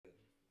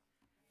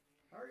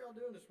How are y'all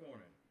doing this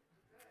morning?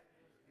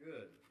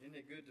 Good. Isn't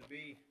it good to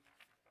be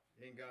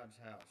in God's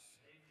house?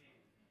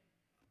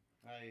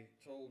 I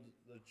told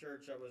the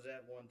church I was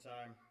at one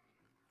time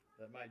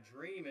that my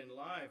dream in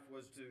life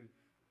was to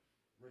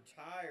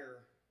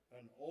retire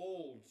an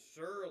old,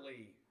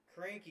 surly,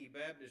 cranky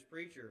Baptist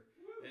preacher.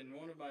 And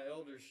one of my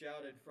elders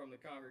shouted from the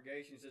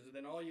congregation, says,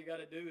 then all you got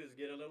to do is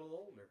get a little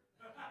older.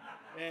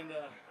 And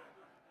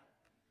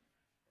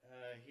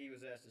he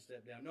was asked to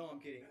step down. No, I'm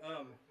kidding.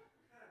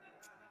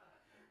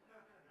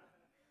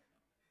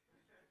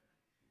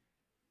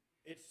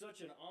 It's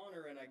such an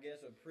honor and I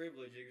guess a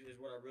privilege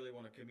is what I really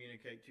want to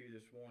communicate to you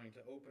this morning,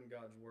 to open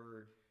God's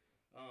Word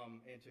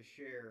and to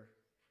share.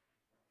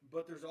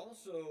 But there's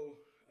also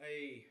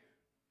I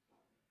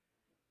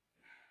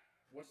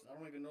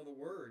don't even know the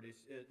word.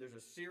 There's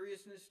a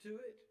seriousness to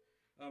it.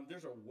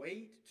 There's a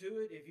weight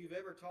to it. If you've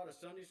ever taught a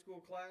Sunday school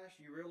class,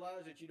 you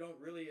realize that you don't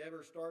really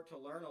ever start to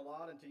learn a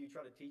lot until you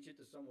try to teach it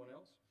to someone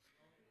else.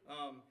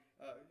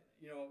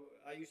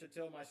 I used to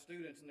tell my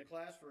students in the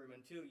classroom,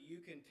 until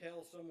you can tell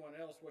someone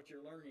else what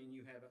you're learning,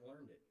 you haven't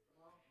learned it.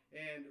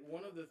 And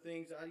one of the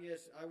things I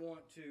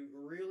want to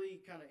really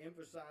kind of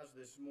emphasize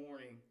this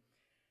morning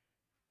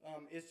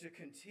is to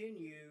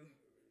continue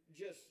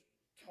just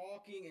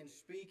talking and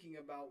speaking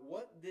about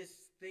what this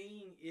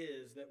thing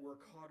is that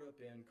we're caught up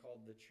in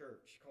called the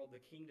church, called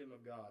the kingdom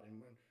of God.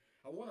 And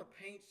I want to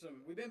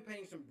we've been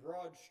painting some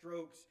broad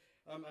strokes,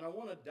 and I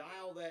want to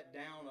dial that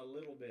down a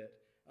little bit.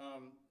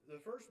 The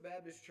First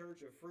Baptist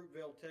Church of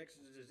Fruitvale,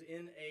 Texas is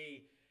in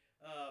a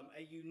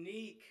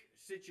unique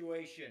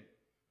situation.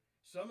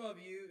 Some of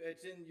you,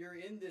 you're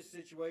in this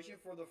situation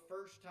for the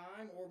first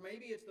time, or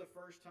maybe it's the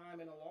first time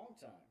in a long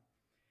time.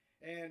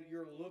 And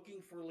you're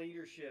looking for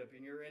leadership,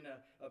 and you're in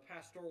a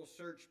pastoral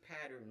search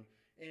pattern.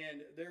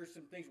 And there's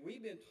some things.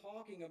 We've been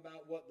talking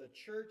about what the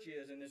church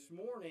is, and this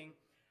morning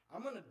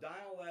I'm going to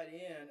dial that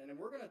in, and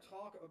we're going to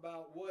talk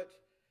about what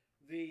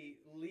the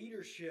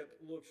leadership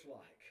looks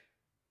like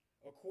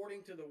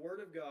according to the Word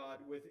of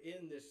God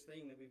within this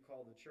thing that we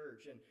call the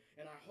church.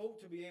 And I hope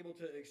to be able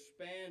to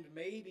expand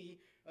maybe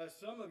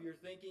some of your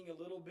thinking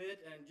a little bit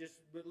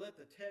but let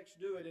the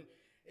text do it. And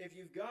if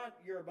you've got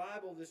your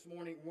Bible this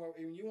morning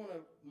and you want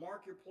to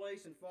mark your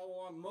place and follow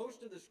on,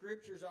 most of the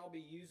scriptures I'll be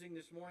using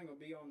this morning will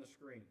be on the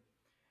screen.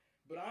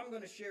 But I'm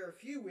going to share a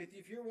few with you.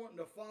 If you're wanting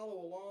to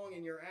follow along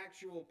in your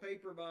actual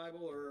paper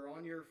Bible or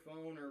on your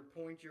phone or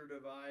point your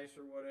device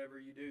or whatever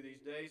you do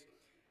these days,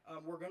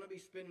 we're going to be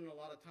spending a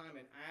lot of time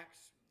in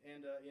Acts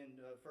and in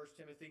 1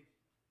 Timothy.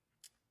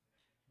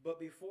 But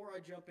before I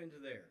jump into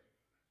there,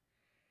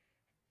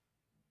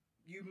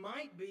 you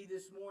might be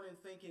this morning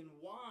thinking,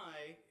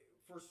 why,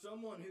 for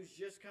someone who's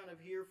just kind of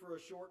here for a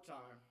short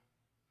time,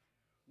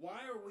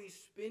 why are we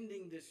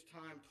spending this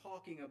time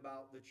talking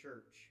about the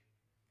church?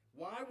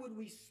 Why would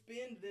we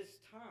spend this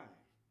time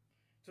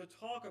to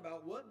talk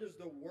about what does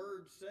the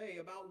Word say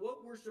about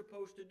what we're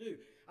supposed to do?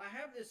 I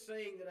have this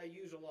saying that I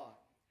use a lot,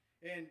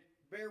 and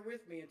bear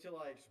with me until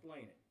I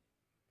explain it.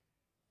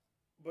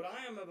 But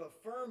I am of a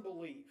firm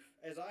belief,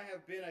 as I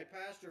have been a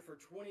pastor for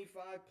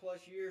 25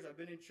 plus years, I've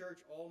been in church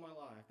all my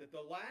life, that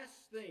the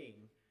last thing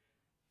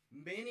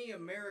many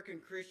American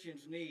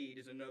Christians need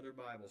is another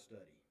Bible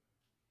study.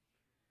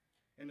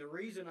 And the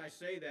reason I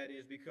say that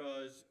is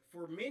because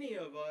for many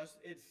of us,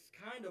 it's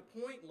kind of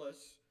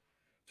pointless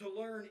to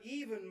learn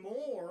even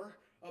more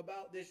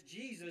about this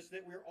Jesus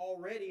that we're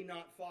already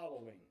not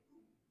following.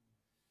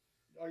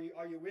 Are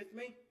you with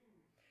me?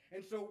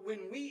 And so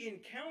when we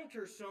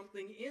encounter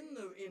something in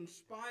the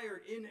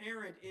inspired,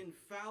 inerrant,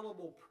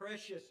 infallible,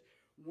 precious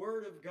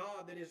Word of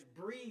God that is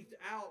breathed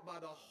out by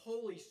the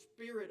Holy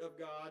Spirit of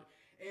God,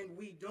 and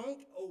we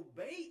don't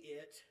obey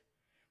it,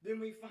 then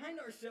we find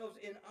ourselves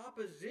in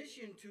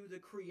opposition to the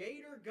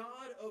Creator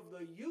God of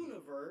the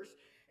universe.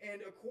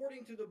 And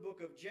according to the book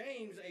of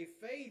James, a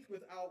faith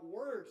without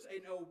works,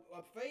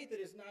 a faith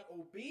that is not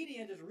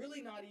obedient, is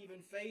really not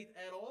even faith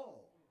at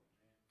all.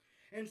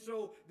 And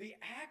so the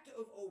act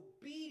of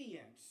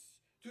obedience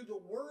to the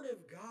Word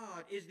of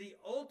God is the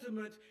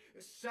ultimate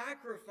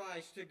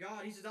sacrifice to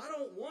God. He says, I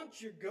don't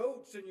want your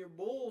goats and your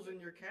bulls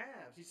and your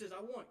calves. He says, I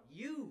want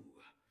you,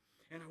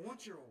 and I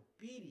want your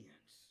obedience.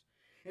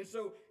 And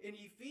so in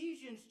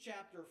Ephesians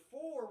chapter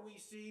 4, we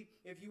see,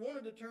 if you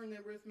wanted to turn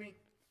there with me,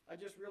 I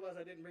just realized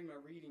I didn't bring my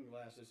reading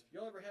glasses.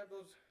 Y'all ever have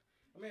those?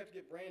 I may have to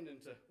get Brandon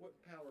to, what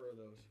power are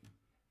those?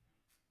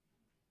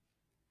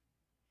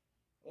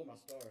 Oh, my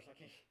stars. I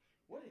can't.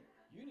 What?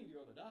 You need to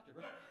go to the doctor,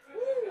 bro.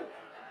 Woo!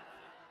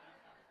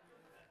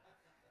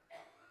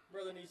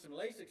 Brother needs some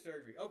LASIK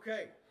surgery.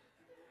 Okay.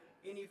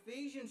 In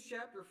Ephesians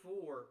chapter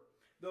 4,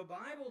 the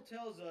Bible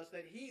tells us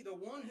that He, the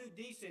one who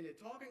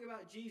descended, talking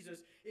about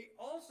Jesus, He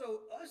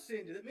also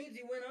ascended. That means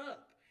He went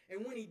up.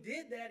 And when He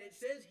did that, it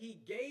says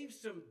He gave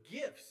some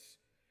gifts.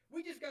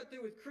 We just got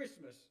through with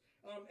Christmas.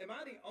 Am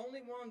I the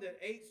only one that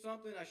ate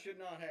something I should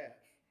not have?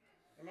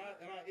 Am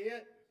I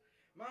it?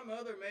 My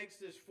mother makes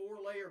this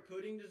 4-layer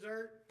pudding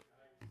dessert.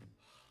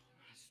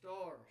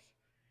 Stars.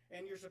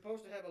 And you're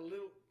supposed to have a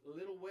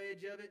little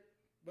wedge of it.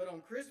 But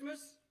on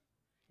Christmas,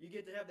 You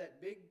get to have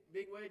that big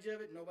wedge of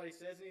it, and nobody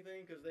says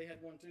anything because they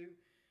had one too.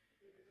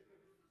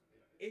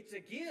 It's a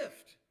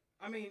gift.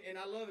 I mean,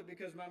 and I love it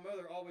because my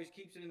mother always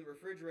keeps it in the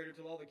refrigerator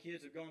till all the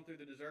kids have gone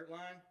through the dessert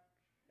line,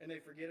 and they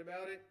forget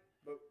about it.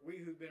 But we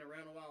who've been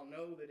around a while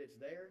know that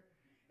it's there.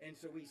 And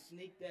so we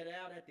sneak that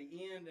out at the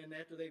end, and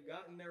after they've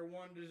gotten their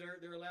one dessert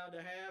they're allowed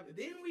to have,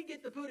 then we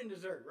get the pudding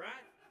dessert,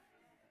 right?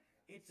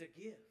 It's a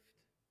gift.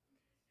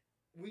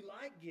 We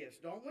like gifts,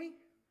 don't we?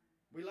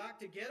 We like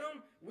to get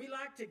them. We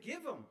like to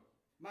give them.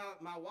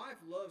 My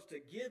wife loves to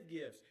give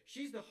gifts.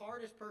 She's the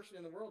hardest person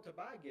in the world to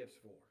buy gifts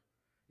for.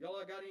 Y'all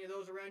got any of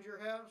those around your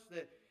house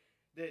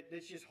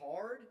that's just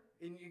hard?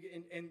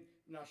 And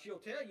now she'll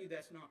tell you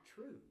that's not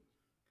true.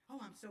 Oh,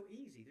 I'm so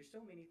easy. There's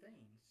so many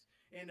things.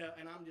 And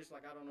I'm just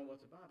like, I don't know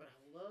what to buy. But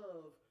I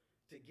love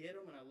to get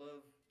them and I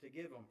love to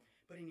give them.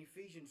 But in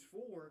Ephesians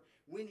 4,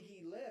 when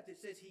he left,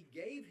 it says he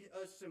gave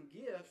us some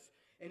gifts.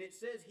 And it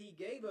says he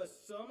gave us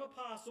some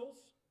apostles.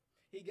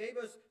 He gave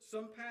us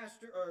some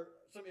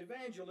some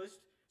evangelists,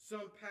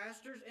 some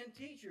pastors and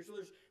teachers. So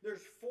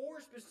there's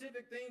 4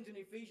 specific things in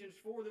Ephesians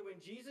 4 that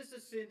when Jesus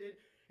ascended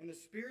and the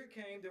Spirit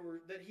came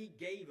that he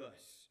gave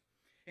us.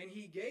 And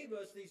he gave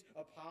us these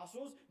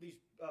apostles, these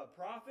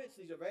prophets,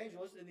 these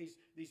evangelists, and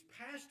these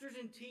pastors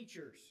and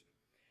teachers.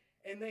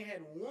 And they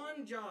had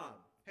one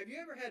job. Have you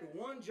ever had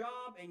one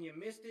job and you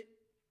missed it?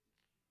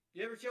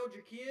 You ever told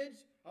your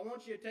kids, I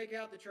want you to take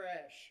out the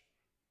trash.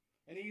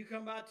 And then you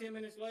come by 10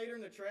 minutes later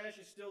and the trash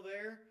is still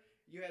there.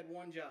 You had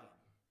one job.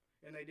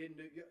 And they didn't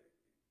do it.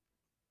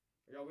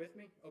 Are y'all with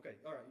me? Okay,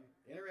 all right.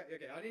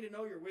 Okay, I need to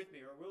know you're with me,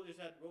 or we'll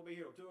be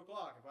here till 2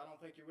 o'clock if I don't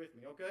think you're with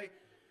me, okay?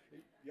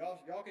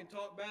 Y'all can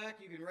talk back.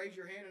 You can raise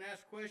your hand and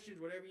ask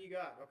questions, whatever you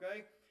got,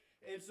 okay?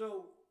 And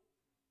so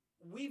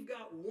we've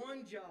got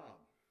one job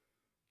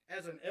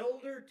as an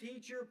elder,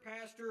 teacher,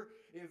 pastor,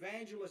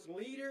 evangelist,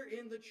 leader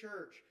in the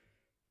church.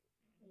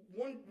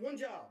 One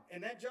job.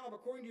 And that job,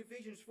 according to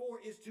Ephesians 4,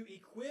 is to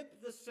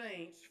equip the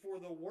saints for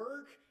the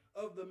work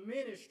of the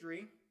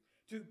ministry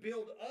to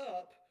build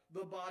up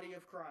the body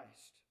of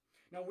Christ.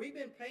 Now, we've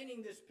been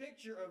painting this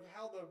picture of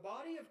how the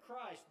body of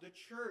Christ, the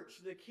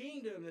church, the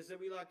kingdom, as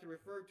we like to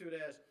refer to it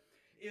as,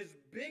 is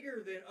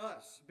bigger than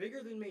us,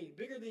 bigger than me,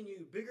 bigger than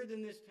you, bigger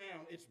than this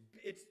town.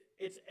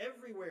 It's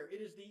everywhere.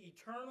 It is the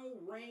eternal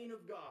reign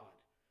of God.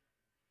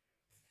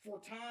 For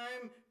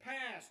time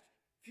past,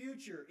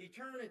 future,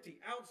 eternity,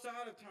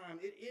 outside of time,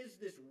 it is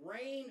this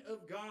reign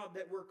of God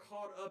that we're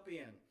caught up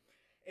in.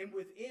 And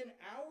within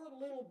our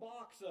little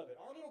box of it,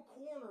 our little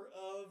corner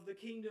of the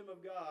kingdom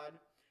of God,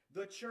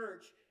 the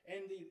church,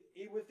 and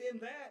within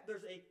that,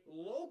 there's a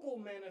local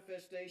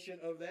manifestation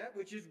of that,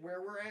 which is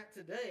where we're at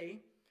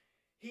today.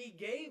 He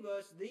gave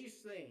us these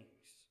things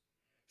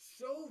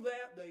so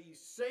that the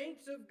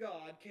saints of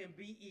God can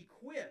be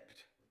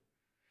equipped,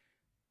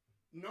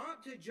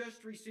 not to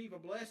just receive a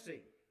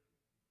blessing,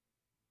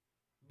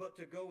 but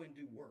to go and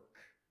do work.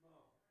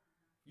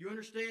 You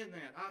understand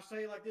that? I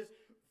say it like this.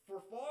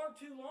 For far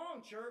too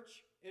long,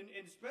 church, and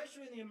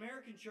especially in the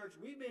American church,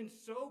 we've been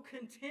so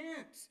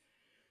content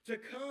to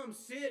come,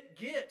 sit,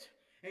 get,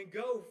 and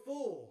go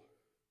full,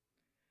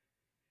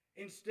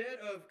 instead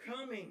of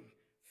coming,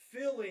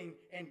 filling,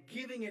 and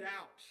giving it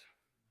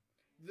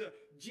out.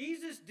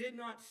 Jesus did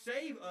not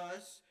save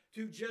us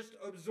to just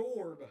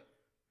absorb.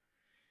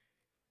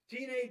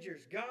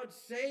 Teenagers, God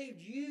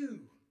saved you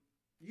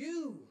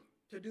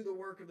to do the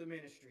work of the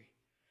ministry.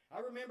 I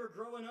remember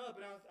growing up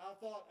and I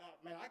thought,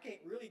 man, I can't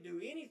really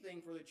do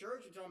anything for the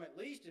church until I'm at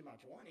least in my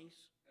 20s.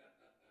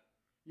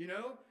 You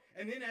know?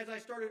 And then as I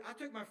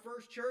took my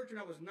first church when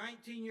I was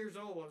 19 years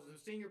old. I was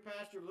a senior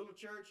pastor of a little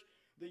church.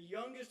 The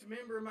youngest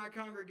member of my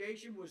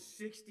congregation was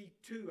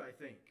 62, I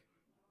think.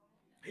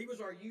 He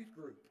was our youth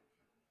group.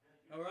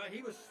 All right?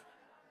 He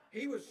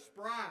was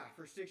spry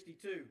for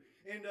 62.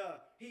 And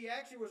he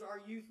actually was our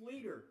youth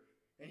leader.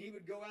 And he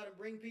would go out and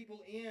bring people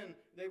in.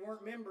 They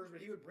weren't members,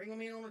 but he would bring them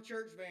in on a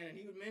church van and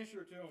he would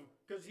minister to them.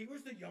 Because he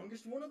was the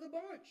youngest one of the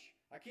bunch.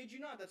 I kid you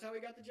not. That's how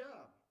he got the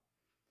job.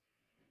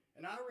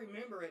 And I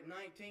remember at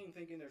 19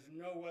 thinking there's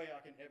no way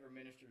I can ever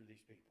minister to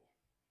these people.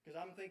 Because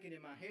I'm thinking in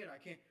my head I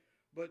can't.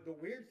 But the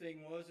weird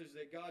thing is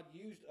that God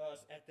used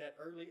us at that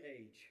early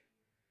age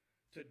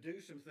to do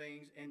some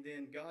things. And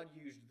then God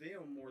used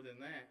them more than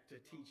that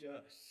to teach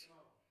us.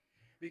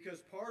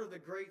 Because part of the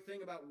great thing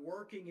about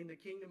working in the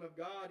kingdom of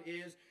God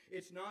is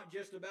it's not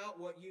just about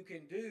what you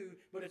can do,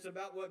 but it's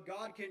about what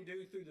God can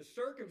do through the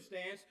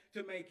circumstance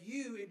to make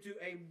you into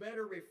a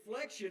better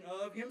reflection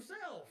of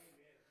Himself.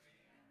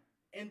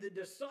 And the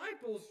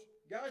disciples,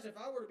 guys, if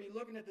I were to be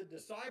looking at the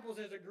disciples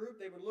as a group,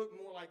 they would look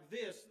more like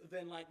this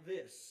than like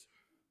this.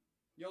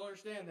 Y'all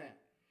understand that?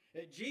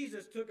 That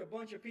Jesus took a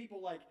bunch of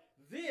people like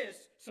this.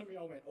 Some of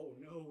y'all went, oh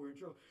no, we're in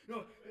trouble.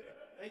 No,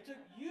 they took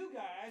you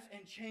guys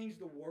and changed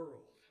the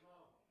world.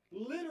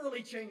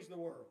 Literally changed the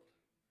world.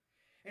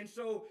 And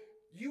so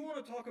you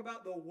want to talk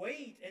about the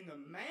weight and the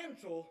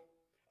mantle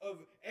of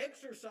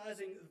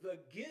exercising the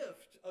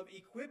gift of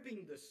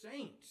equipping the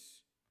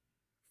saints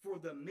for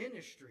the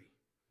ministry.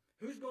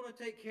 Who's going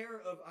to take care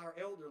of our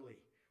elderly?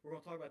 We're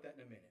going to talk about that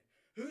in a minute.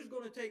 Who's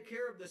going to take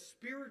care of the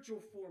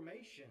spiritual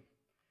formation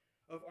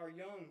of our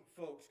young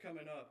folks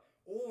coming up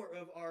or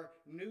of our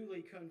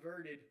newly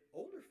converted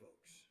older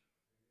folks?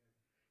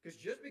 Because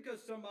just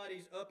because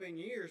somebody's up in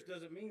years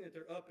doesn't mean that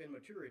they're up in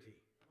maturity.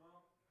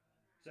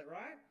 Is that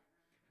right?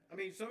 I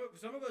mean,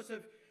 some of us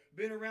have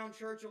been around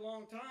church a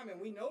long time,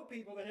 and we know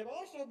people that have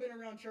also been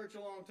around church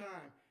a long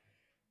time,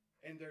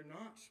 and they're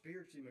not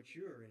spiritually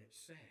mature, and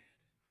it's sad.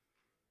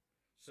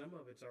 Some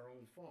of it's our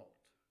own fault,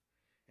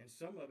 and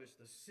some of it's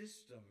the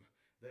system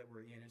that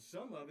we're in, and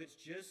some of it's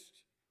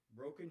just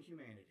broken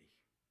humanity.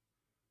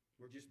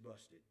 We're just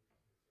busted.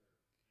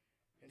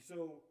 And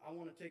so I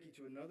want to take you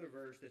to another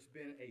verse that's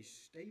been a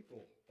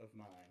staple of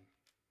mine.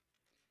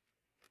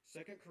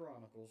 2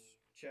 Chronicles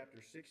chapter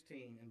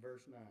 16 and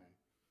verse 9.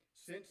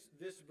 Since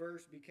this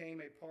verse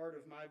became a part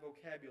of my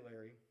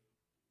vocabulary,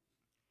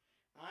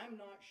 I'm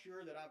not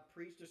sure that I've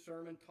preached a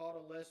sermon, taught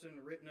a lesson,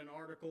 written an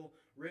article,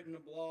 written a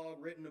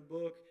blog, written a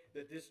book,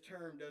 that this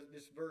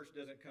verse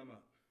doesn't come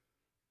up.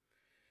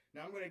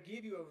 Now I'm going to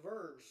give you a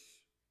verse,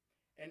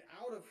 and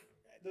out of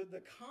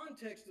the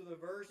context of the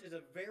verse is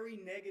a very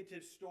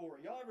negative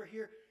story. Y'all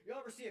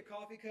ever see a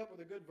coffee cup with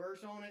a good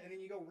verse on it, and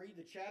then you go read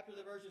the chapter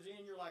the verse is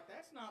in, you're like,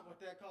 that's not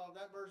what that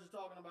verse is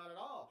talking about at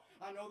all.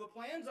 I know the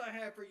plans I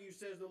have for you,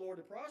 says the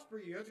Lord, to prosper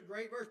you. That's a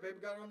great verse.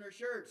 People got it on their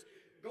shirts.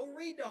 Go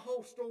read the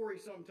whole story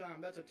sometime.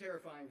 That's a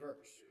terrifying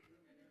verse.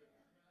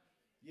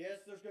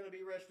 Yes, there's going to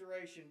be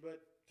restoration, but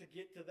to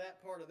get to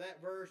that part of that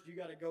verse, you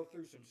got to go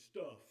through some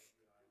stuff.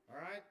 All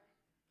right?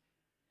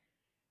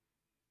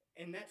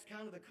 And that's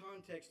kind of the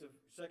context of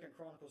 2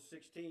 Chronicles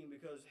 16,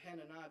 because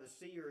Hananiah the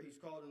seer, he's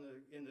called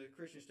in the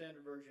Christian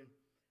Standard Version,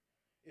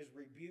 is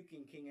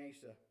rebuking King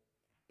Asa.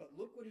 But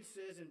look what he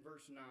says in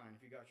verse 9,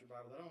 if you got your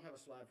Bible. I don't have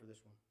a slide for this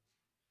one.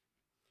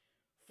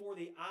 For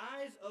the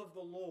eyes of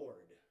the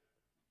Lord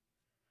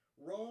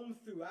roam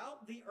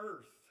throughout the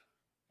earth.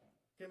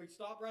 Can we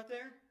stop right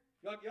there?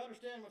 Y'all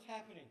understand what's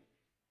happening?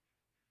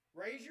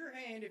 Raise your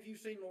hand if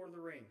you've seen Lord of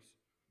the Rings.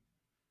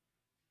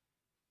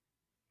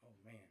 Oh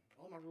man,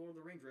 all my Lord of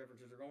the Rings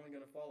references are only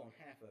going to fall on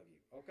half of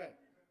you. Okay.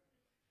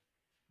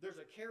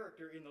 There's a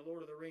character in the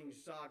Lord of the Rings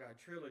saga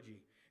trilogy,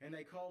 and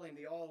they call him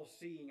the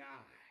all-seeing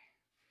eye.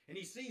 And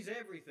he sees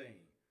everything.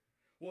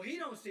 Well, he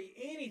don't see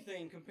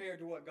anything compared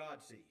to what God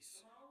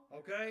sees.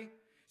 Okay?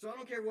 So I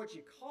don't care what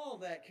you call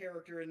that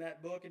character in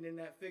that book and in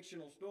that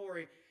fictional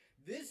story.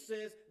 This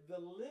says the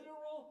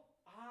literal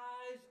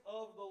eyes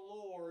of the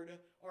Lord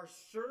are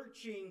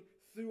searching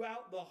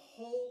throughout the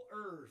whole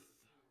earth.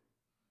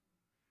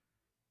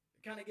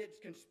 It kind of gets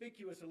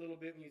conspicuous a little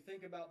bit when you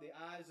think about the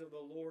eyes of the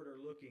Lord are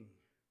looking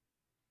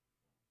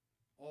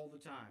all the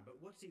time. But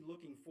what's he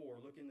looking for?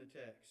 Look in the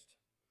text.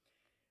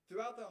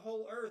 Throughout the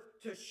whole earth,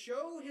 to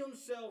show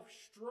himself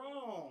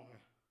strong.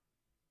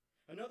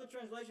 Another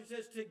translation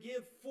says to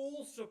give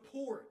full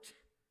support.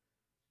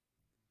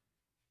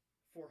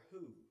 For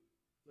who?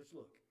 Let's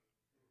look.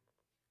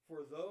 For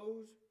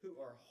those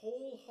who are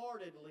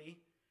wholeheartedly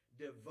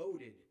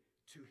devoted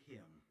to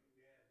him.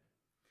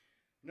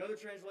 Another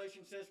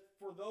translation says,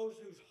 for those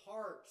whose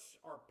hearts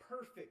are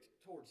perfect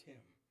towards him.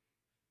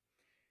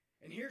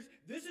 And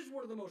this is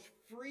one of the most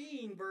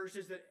freeing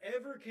verses that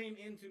ever came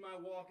into my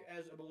walk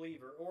as a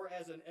believer or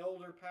as an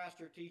elder,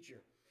 pastor,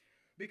 teacher.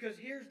 Because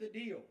here's the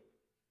deal.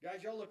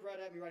 Guys, y'all look right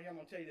at me right here. I'm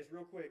going to tell you this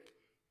real quick.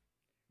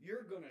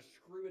 You're going to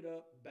screw it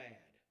up bad.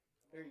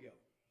 There you go.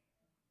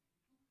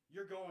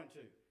 You're going to.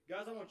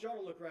 Guys, I want y'all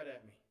to look right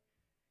at me.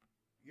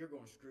 You're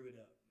going to screw it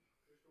up.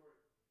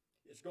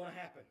 It's going to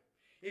happen.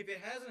 If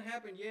it hasn't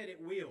happened yet, it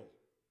will.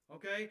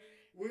 Okay?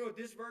 You know what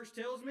this verse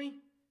tells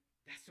me?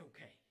 That's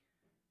okay.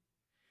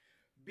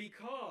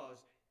 Because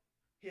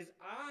his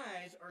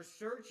eyes are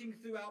searching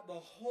throughout the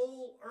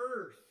whole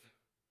earth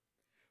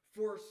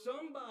for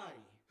somebody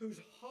whose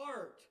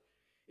heart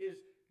is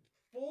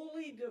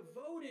fully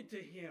devoted to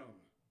him.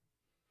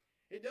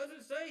 It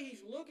doesn't say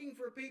he's looking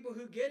for people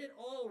who get it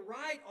all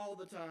right all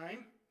the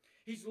time.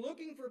 He's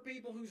looking for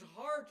people whose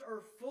hearts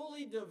are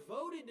fully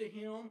devoted to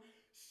him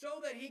so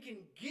that he can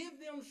give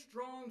them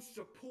strong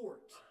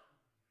support.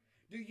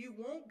 Do you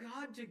want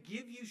God to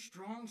give you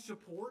strong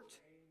support?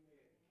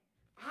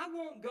 I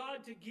want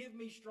God to give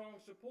me strong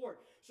support.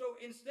 So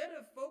instead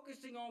of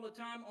focusing all the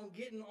time on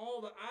getting all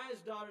the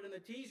I's dotted and the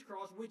T's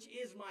crossed, which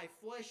is my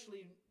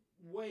fleshly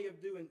way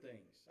of doing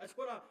things.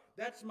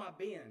 That's my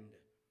bend.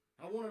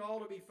 I want it all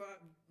to be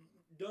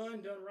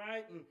done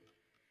right.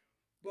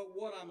 But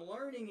what I'm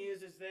learning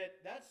is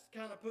that that's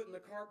kind of putting the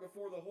cart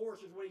before the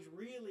horse. Is what he's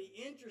really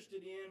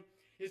interested in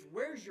is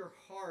where's your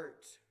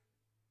heart?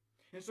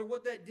 And so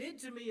what that did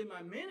to me in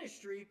my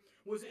ministry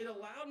was it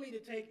allowed me to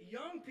take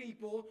young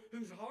people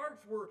whose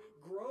hearts were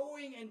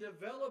growing and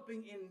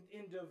developing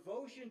in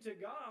devotion to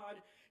God,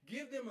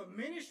 give them a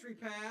ministry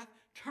path,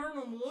 turn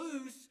them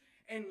loose,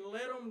 and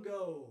let them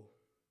go.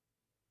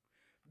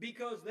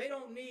 Because they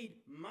don't need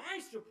my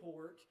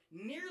support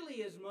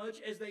nearly as much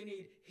as they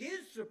need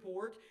his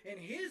support, and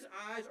his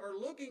eyes are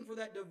looking for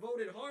that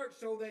devoted heart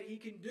so that he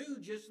can do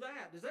just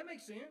that. Does that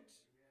make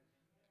sense?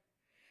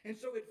 And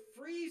so it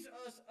frees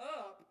us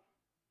up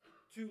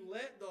to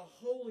let the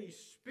Holy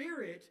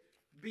Spirit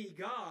be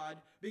God,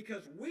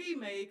 because we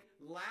make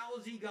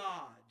lousy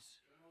gods.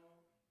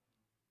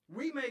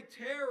 We make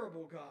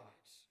terrible gods.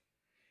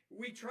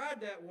 We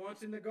tried that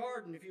once in the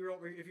garden, if you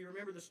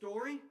remember the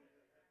story.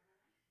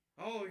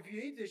 Oh, if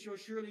you eat this, you'll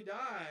surely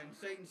die. And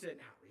Satan said,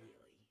 not really.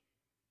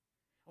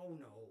 Oh,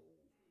 no.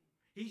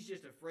 He's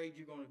just afraid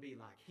you're going to be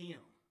like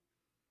him.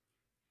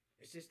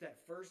 It's just that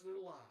first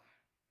little lie.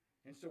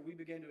 And so we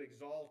begin to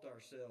exalt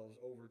ourselves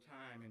over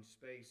time and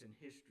space and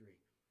history.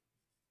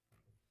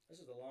 This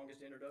is the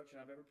longest introduction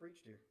I've ever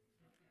preached here.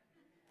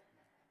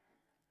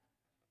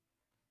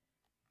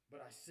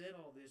 But I said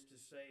all this to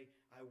say,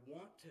 I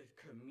want to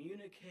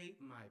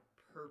communicate my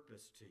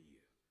purpose to you.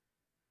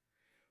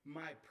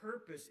 My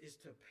purpose is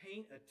to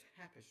paint a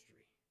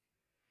tapestry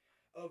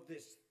of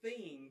this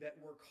thing that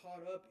we're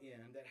caught up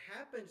in that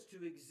happens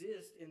to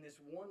exist in this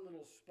one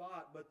little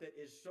spot, but that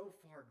is so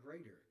far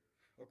greater,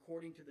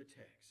 according to the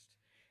text.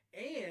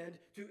 And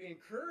to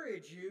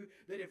encourage you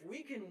that if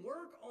we can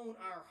work on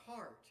our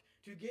heart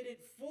to get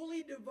it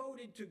fully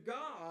devoted to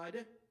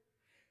God,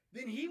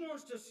 then He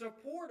wants to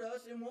support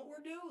us in what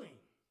we're doing.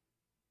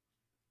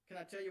 Can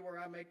I tell you where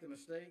I make the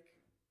mistake?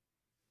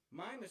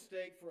 My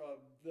mistake for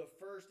the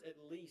first at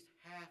least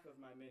half of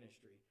my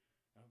ministry,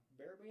 now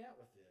bear me out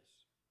with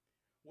this,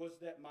 was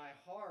that my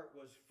heart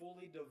was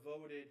fully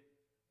devoted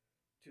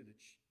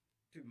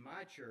to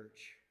my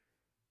church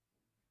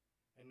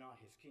and not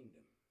His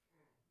kingdom.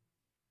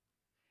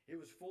 It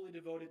was fully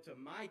devoted to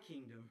my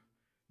kingdom,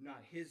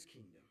 not His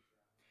kingdom.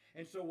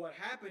 And so what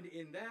happened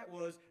in that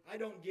was I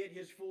don't get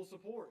His full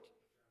support.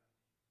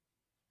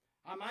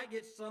 I might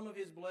get some of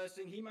His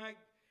blessing. He might,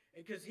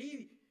 because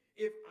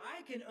if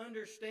I can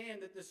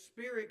understand that the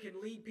Spirit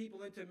can lead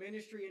people into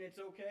ministry and it's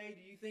okay,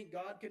 do you think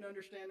God can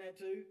understand that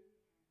too?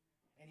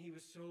 And He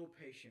was so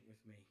patient with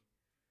me.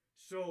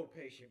 So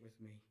patient with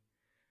me.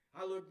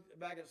 I look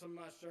back at some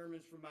of my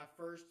sermons from my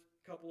first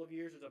couple of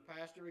years as a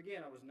pastor.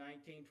 Again, I was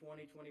 19,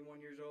 20,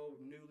 21 years old,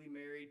 newly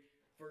married,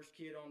 first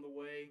kid on the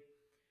way.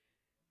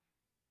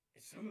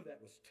 And some of that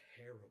was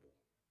terrible.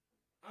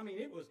 I mean,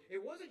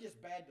 it wasn't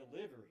just bad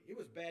delivery. It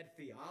was bad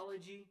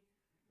theology.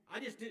 I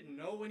just didn't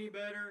know any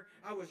better.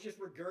 I was just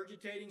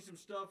regurgitating some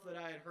stuff that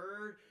I had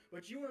heard.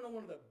 But you want to know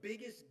one of the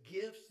biggest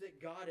gifts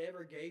that God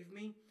ever gave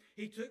me?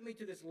 He took me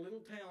to this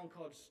little town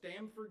called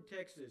Stamford,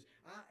 Texas.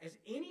 Has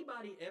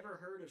anybody ever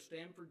heard of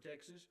Stamford,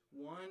 Texas?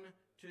 1,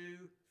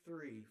 2,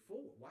 3, 4.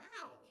 Wow.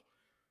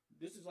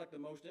 This is like the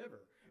most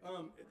ever.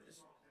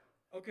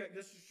 Okay,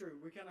 this is true.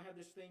 We kind of have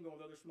this thing going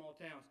with other small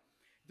towns.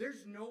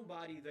 There's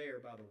nobody there,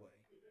 by the way.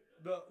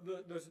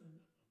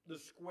 The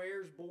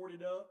square's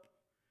boarded up.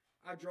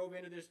 I drove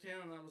into this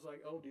town and I was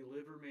like, oh,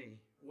 deliver me.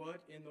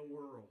 What in the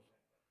world?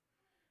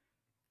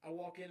 I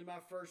walk into my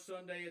first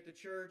Sunday at the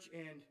church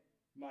and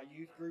my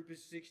youth group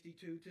is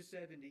 62 to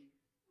 70.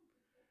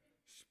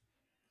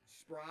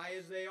 Spry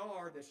as they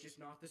are, that's just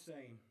not the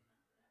same.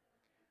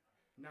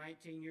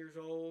 19 years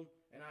old,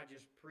 and I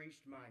just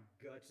preached my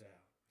guts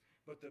out.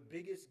 But the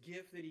biggest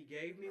gift that He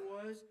gave me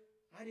was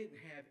I didn't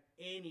have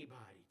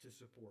anybody to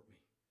support me.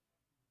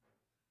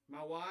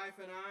 My wife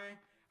and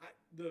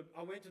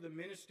I went to the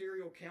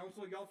ministerial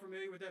council. Y'all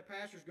familiar with that?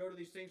 Pastors go to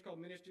these things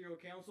called ministerial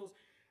councils.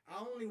 I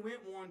only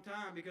went one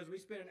time because we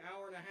spent an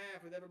hour and a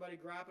half with everybody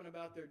griping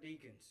about their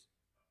deacons.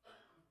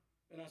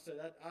 And I said,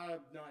 I'm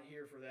not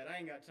here for that. I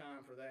ain't got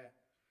time for that.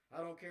 I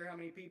don't care how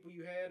many people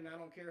you had, and I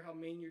don't care how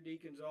mean your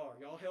deacons are.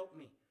 Y'all help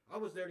me. I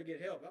was there to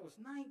get help. I was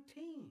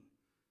 19.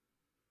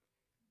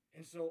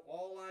 And so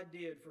all I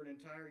did for an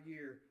entire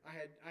year,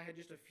 I had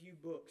just a few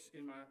books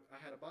in I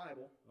had a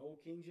Bible, an old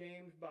King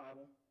James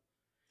Bible.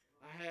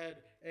 I had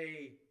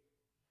a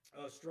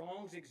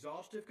Strong's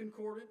Exhaustive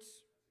Concordance.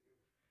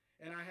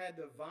 And I had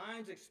the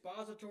Vine's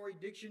Expository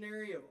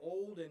Dictionary of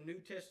Old and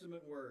New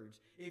Testament Words.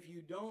 If you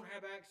don't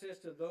have access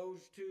to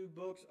those two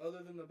books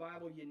other than the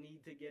Bible, you need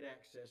to get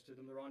access to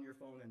them. They're on your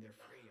phone and they're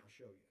free. I'll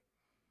show you.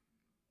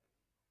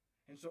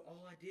 And so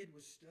all I did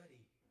was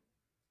study.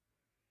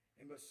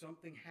 But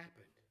something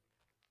happened.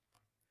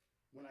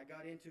 When I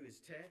got into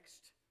His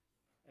text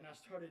and I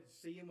started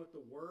seeing what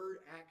the Word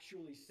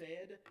actually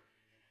said,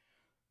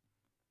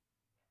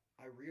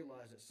 I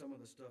realized that some of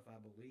the stuff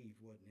I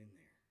believed wasn't in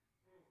there.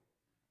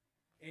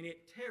 And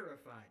it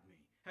terrified me.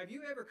 Have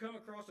you ever come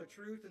across a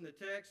truth in the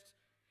text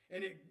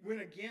and it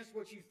went against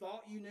what you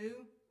thought you knew?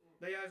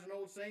 There's an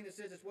old saying that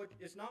says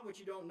it's not what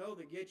you don't know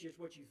that gets you, it's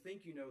what you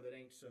think you know that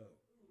ain't so.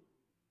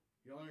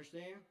 You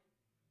understand?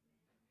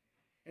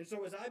 And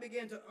so as I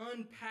began to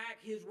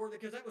unpack His Word,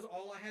 because that was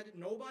all I had,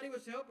 nobody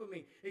was helping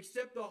me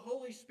except the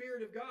Holy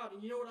Spirit of God.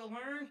 And you know what I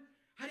learned?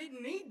 I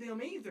didn't need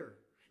them either.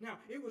 Now,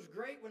 it was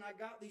great when I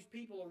got these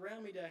people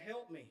around me to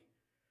help me.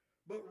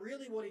 But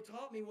really what He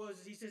taught me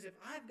was, He says, if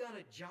I've got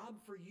a job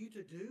for you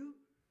to do,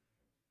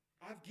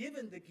 I've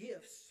given the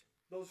gifts,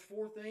 those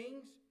 4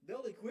 things,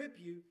 they'll equip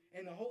you.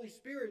 And the Holy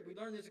Spirit, we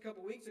learned this a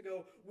couple weeks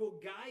ago,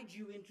 will guide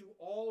you into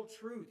all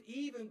truth,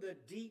 even the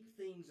deep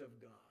things of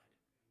God.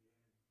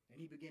 And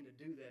He began to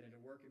do that and to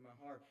work in my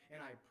heart. And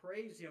I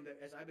praise Him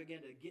that as I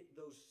began to get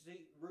those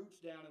roots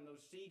down and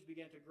those seeds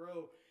began to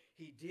grow,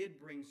 He did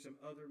bring some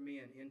other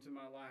men into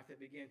my life that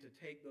began to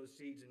take those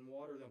seeds and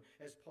water them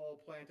as Paul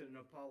planted and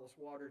Apollos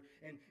watered.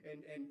 And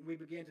we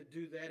began to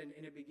do that, and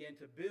it began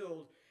to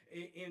build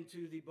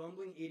into the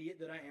bumbling idiot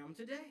that I am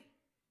today.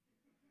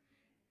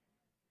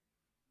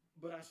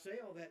 But I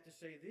say all that to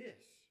say this.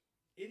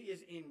 It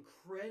is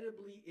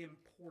incredibly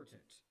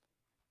important.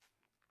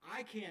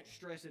 I can't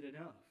stress it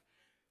enough.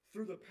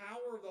 Through the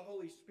power of the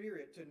Holy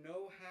Spirit to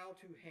know how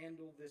to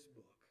handle this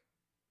book.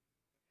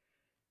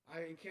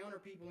 I encounter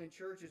people in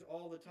churches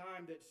all the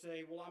time that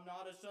say, well, I'm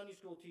not a Sunday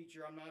school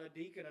teacher, I'm not a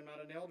deacon, I'm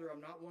not an elder,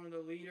 I'm not one of the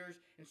leaders,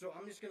 and so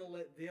I'm just going to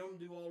let them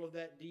do all of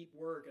that deep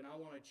work. And I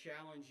want to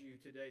challenge you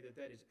today that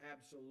that is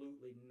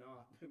absolutely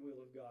not the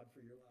will of God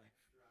for your life.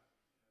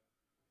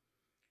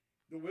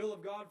 The will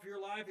of God for your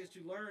life is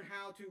to learn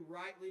how to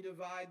rightly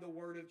divide the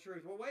word of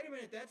truth. Well, wait a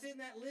minute. That's in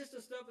that list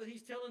of stuff that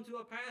he's telling to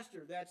a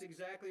pastor. That's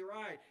exactly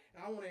right.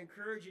 I want to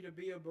encourage you to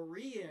be a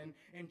Berean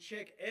and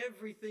check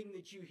everything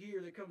that you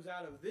hear that comes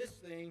out of this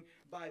thing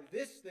by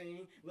this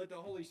thing. Let the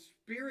Holy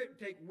Spirit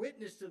take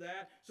witness to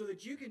that so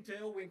that you can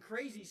tell when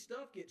crazy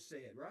stuff gets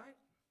said, right?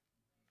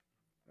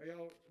 Are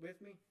y'all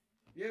with me?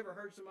 You ever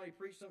heard somebody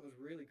preach something that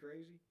was really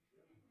crazy?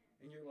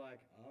 And you're like,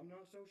 I'm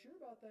not so sure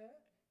about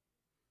that.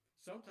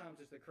 Sometimes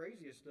it's the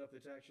craziest stuff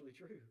that's actually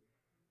true.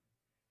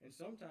 And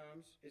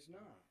sometimes it's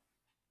not.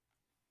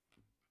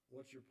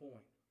 What's your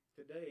point?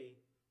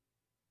 Today,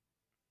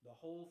 the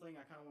whole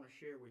thing I kind of want to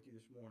share with you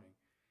this morning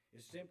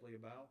is simply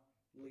about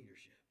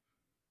leadership.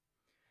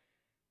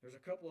 There's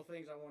a couple of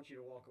things I want you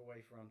to walk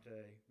away from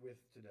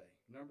today.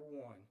 Number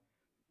one,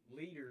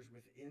 leaders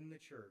within the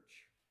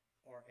church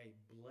are a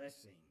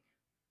blessing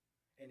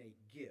and a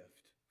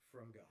gift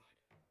from God.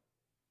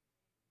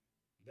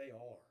 They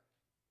are.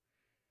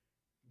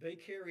 They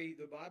carry,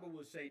 the Bible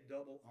will say,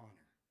 double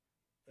honor.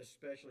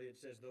 Especially it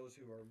says those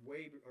who are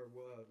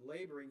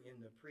laboring in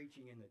the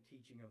preaching and the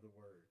teaching of the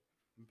word.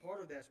 And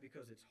part of that's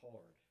because it's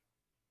hard.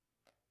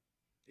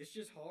 It's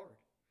just hard.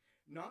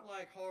 Not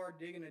like hard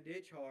digging a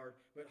ditch hard,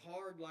 but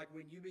hard like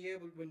when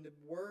when the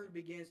word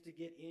begins to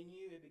get in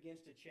you, it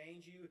begins to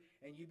change you,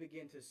 and you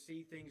begin to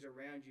see things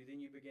around you, then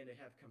you begin to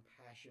have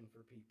compassion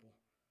for people.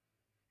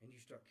 And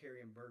you start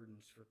carrying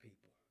burdens for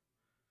people.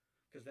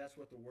 Because that's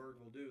what the word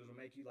will do, is it'll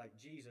make you like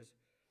Jesus,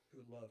 who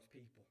loved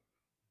people.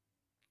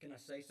 Can I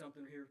say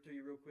something here to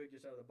you real quick,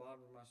 just out of the bottom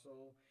of my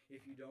soul?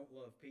 If you don't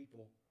love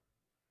people,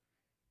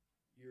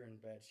 you're in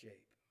bad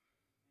shape.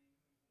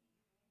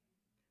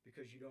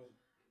 Because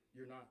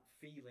you're not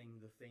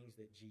feeling the things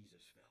that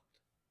Jesus felt.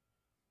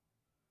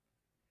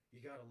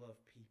 You got to love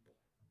people.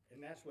 And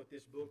that's what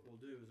this book will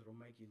do, is it'll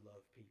make you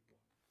love people.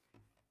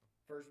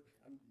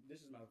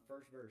 This is my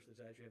first verse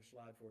that's actually I have a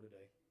slide for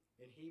today.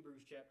 In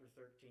Hebrews chapter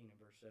 13 and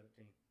verse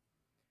 17.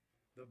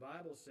 The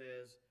Bible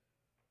says,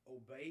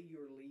 obey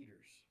your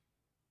leaders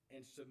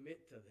and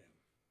submit to them,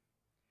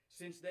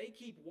 since they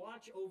keep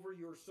watch over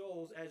your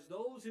souls as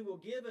those who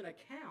will give an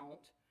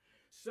account,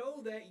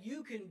 so that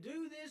you can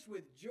do this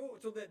with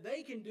joy, so that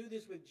they can do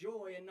this with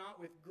joy and not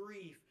with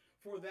grief,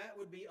 for that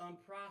would be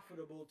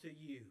unprofitable to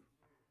you.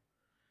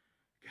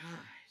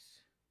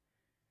 Guys,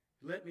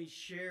 let me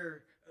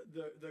share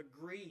the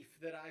grief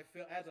that I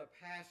feel as a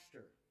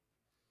pastor.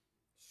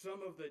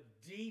 Some of the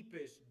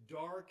deepest,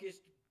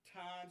 darkest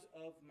times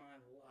of my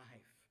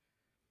life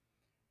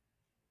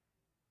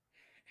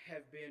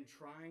have been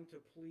trying to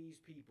please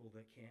people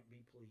that can't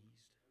be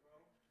pleased.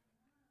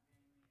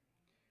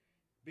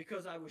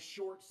 Because I was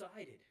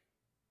short-sighted.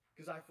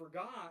 Because I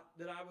forgot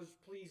that I was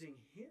pleasing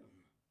Him.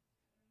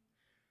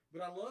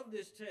 But I love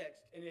this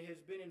text, and it has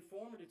been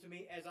informative to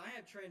me as I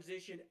have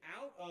transitioned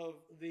out of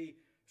the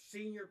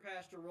senior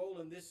pastor role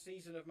in this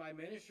season of my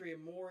ministry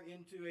and more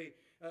into a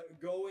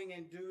going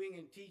and doing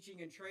and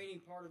teaching and training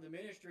part of the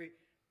ministry.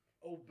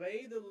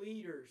 Obey the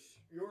leaders,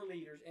 your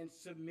leaders, and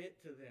submit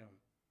to them.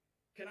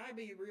 Can I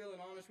be real and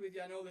honest with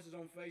you? I know this is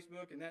on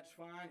Facebook, and that's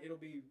fine. It'll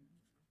be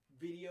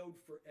videoed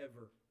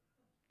forever.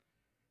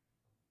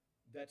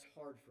 That's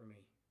hard for me.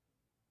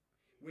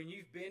 When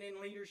you've been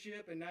in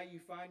leadership and now you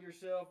find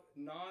yourself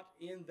not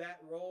in that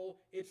role,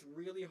 it's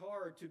really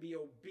hard to be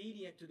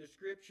obedient to the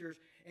Scriptures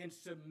and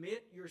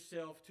submit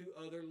yourself to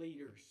other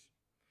leaders.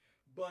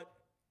 But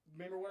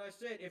remember what I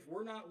said, if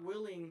we're not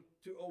willing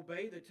to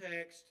obey the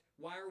text,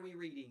 why are we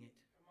reading it?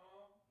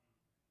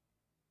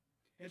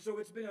 And so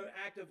it's been an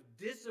act of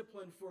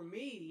discipline for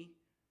me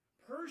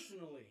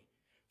personally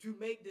to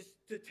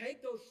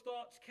take those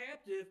thoughts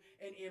captive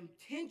and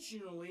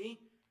intentionally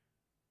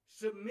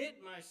submit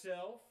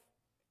myself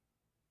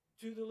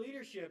to the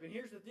leadership. And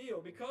here's the deal.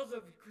 Because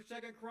of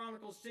 2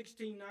 Chronicles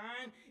 16:9,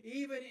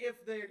 even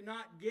if they're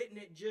not getting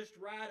it just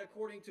right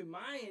according to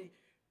my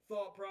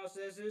thought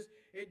processes,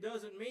 it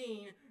doesn't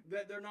mean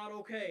that they're not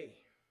okay.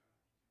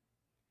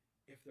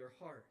 If their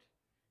heart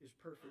is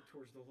perfect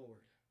towards the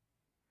Lord,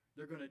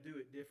 they're going to do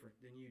it different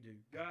than you do.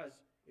 Guys,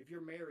 if you're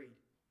married,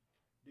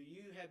 do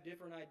you have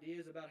different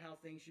ideas about how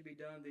things should be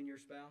done than your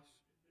spouse?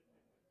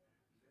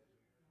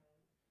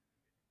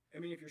 I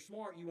mean, if you're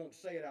smart, you won't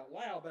say it out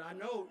loud, but I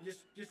know,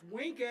 just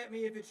wink at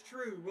me if it's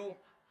true. Well,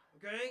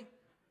 okay?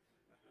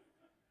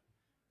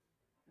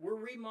 We're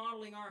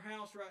remodeling our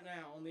house right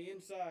now on the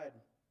inside.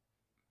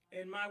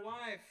 And my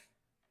wife,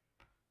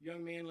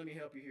 young man, let me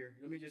help you here.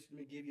 Let me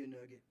give you a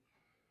nugget.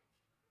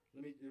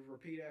 Let me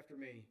repeat after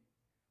me.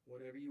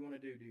 Whatever you want to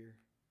do, dear.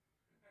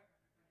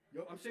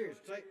 Yo, I'm serious.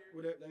 Say,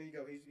 whatever, there you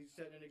go. He's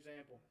setting an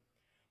example.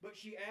 But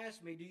she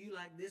asked me, do you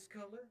like this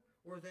color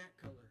or that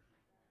color?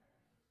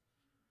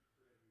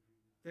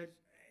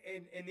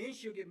 And then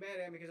she'll get mad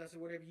at me because I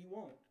said, whatever you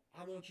want.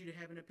 I want you to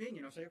have an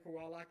opinion. I'll say, okay,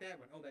 well, I like that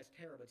one. Oh, that's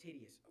terrible. It's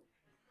hideous. Oh.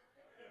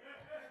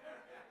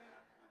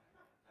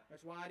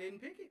 That's why I didn't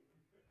pick it.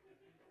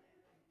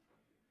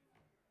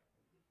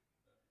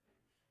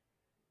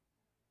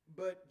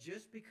 But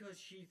just because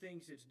she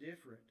thinks it's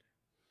different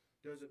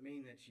doesn't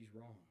mean that she's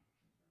wrong.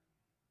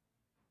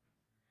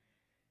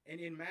 And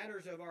in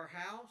matters of our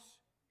house,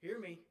 hear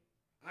me,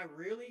 I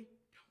really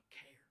don't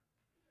care.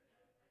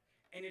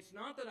 And it's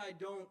not that I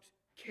don't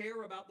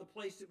care about the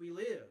place that we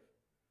live.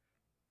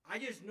 I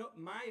just know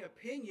my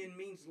opinion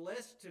means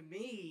less to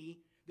me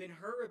than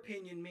her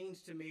opinion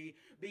means to me,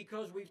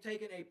 because we've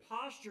taken a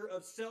posture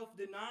of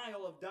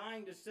self-denial, of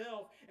dying to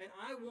self, and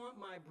I want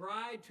my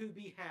bride to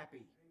be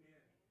happy.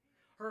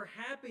 Her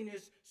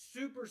happiness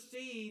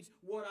supersedes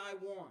what I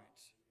want.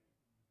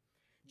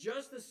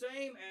 Just the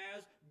same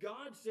as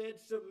God said,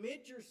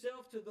 submit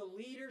yourself to the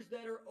leaders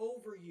that are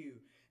over you.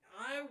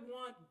 I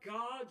want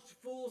God's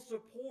full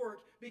support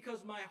because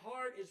my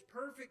heart is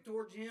perfect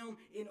towards Him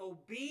in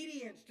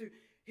obedience to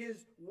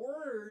His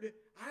Word.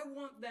 I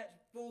want that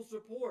full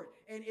support.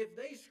 And if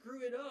they screw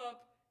it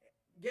up,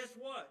 guess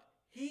what?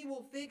 He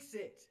will fix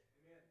it.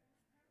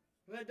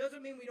 Amen. That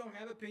doesn't mean we don't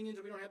have opinions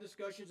and we don't have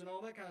discussions and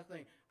all that kind of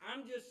thing.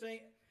 I'm just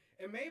saying,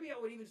 and maybe I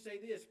would even say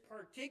this,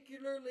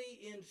 particularly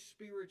in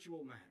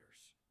spiritual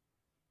matters,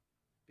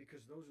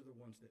 because those are the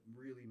ones that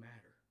really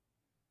matter.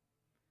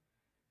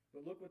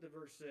 But look what the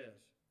verse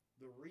says.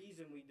 The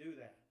reason we do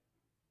that,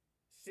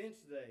 since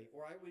they,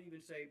 or I would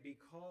even say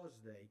because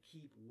they,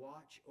 keep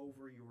watch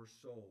over your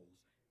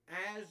souls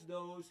as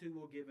those who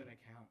will give an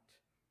account.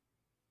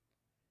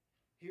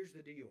 Here's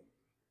the deal.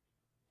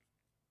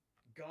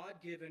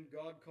 God-given,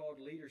 God-called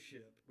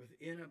leadership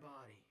within a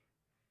body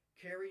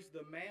carries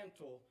the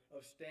mantle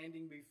of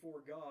standing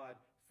before God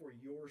for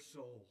your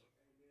soul.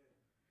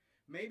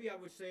 Maybe I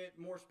would say it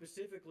more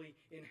specifically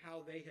in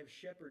how they have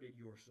shepherded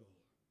your soul.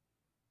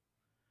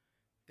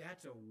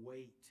 That's a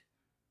weight.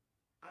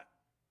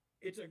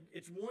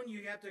 It's one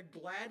you have to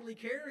gladly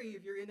carry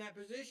if you're in that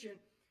position.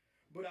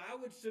 But I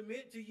would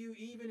submit to you,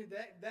 even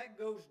that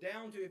goes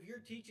down to if you're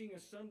teaching a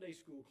Sunday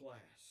school class.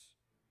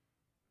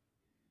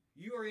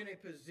 You are in a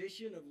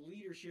position of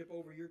leadership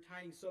over your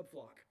tiny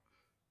subflock.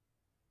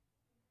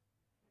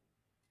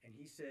 And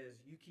he says,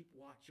 you keep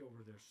watch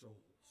over their souls.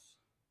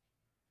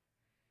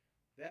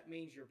 That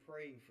means you're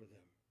praying for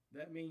them.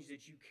 That means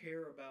that you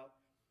care about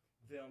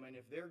them. And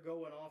if they're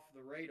going off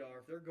the radar,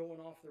 if they're going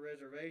off the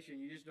reservation,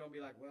 you just don't be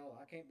like, well,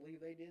 I can't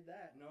believe they did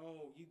that.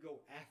 No, you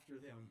go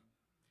after them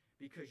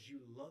because you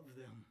love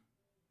them.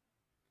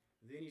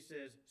 Then he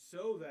says,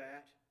 so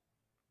that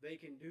they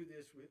can do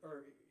this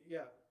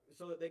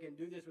so that they can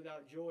do this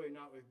without joy,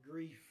 not with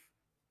grief,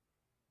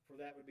 for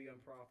that would be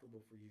unprofitable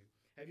for you.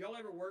 Have y'all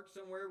ever worked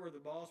somewhere where the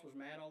boss was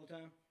mad all the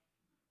time?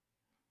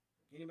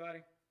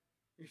 Anybody?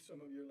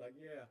 Some of you are like,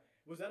 yeah.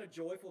 Was that a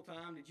joyful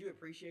time? Did you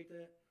appreciate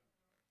that?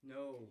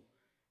 No.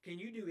 Can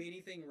you do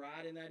anything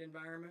right in that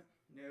environment?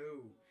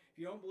 No. If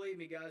you don't believe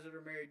me, guys that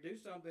are married, do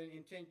something,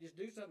 just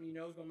do something you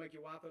know is going to make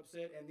your wife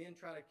upset, and then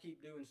try to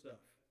keep doing stuff.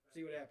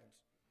 See what happens.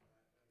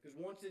 Because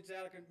once it's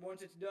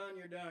done,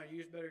 you're done. You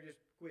just better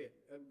just quit.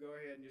 Go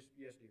ahead and just,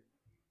 yes, dear.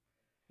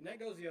 And that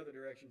goes the other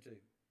direction too.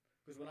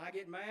 Because when I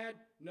get mad,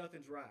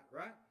 nothing's right,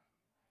 right?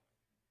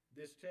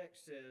 This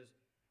text says,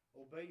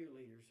 obey your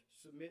leaders,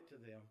 submit to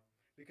them.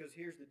 Because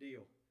here's the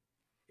deal.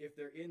 If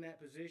they're in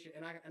that position,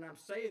 and I'm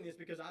saying this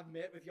because I've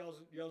met with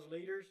y'all's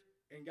leaders,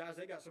 and guys,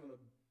 they got some of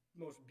the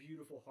most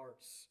beautiful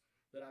hearts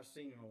that I've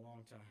seen in a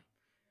long time.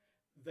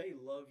 They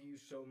love you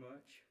so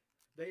much.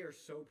 They are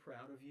so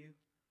proud of you.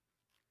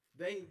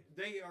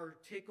 They are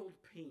tickled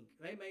pink.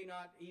 They may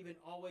not even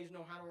always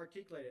know how to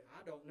articulate it.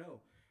 I don't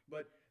know.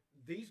 But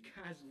these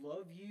guys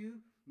love you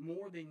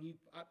more than you,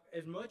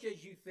 as much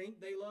as you think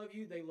they love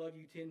you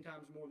 10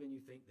 times more than you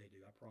think they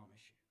do. I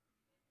promise you.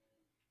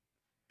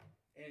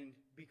 And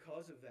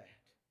because of that,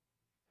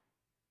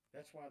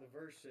 that's why the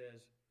verse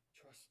says,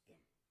 trust them.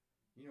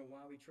 You know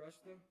why we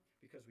trust them?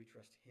 Because we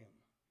trust Him.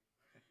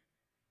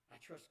 I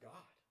trust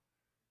God.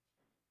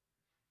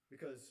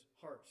 Because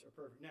hearts are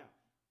perfect. Now,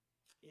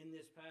 in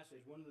this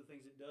passage, one of the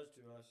things it does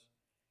to us,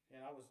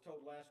 and I was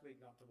told last week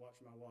not to watch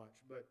my watch,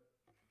 but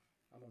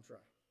I'm going to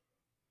try.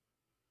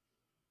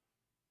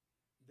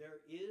 There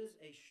is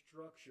a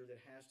structure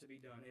that has to be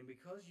done. And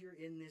because you're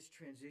in this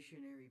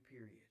transitionary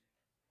period,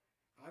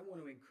 I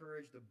want to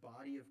encourage the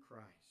body of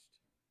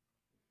Christ,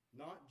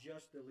 not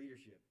just the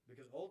leadership.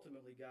 Because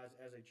ultimately, guys,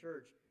 as a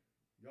church,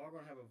 y'all are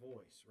going to have a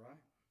voice,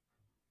 right?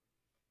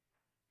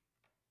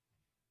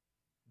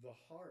 The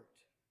heart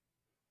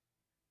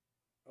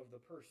of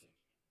the person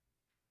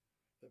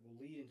that will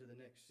lead into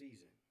the next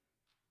season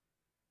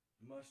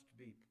must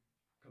be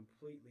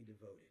completely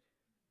devoted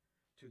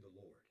to the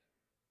Lord.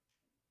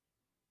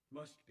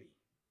 Must be.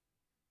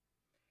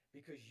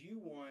 Because you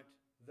want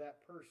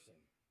that person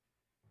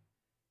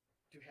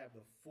to have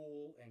the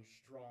full and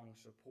strong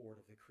support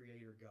of the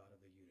Creator God of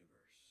the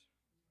universe.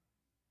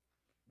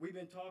 We've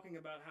been talking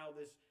about how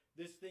this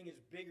thing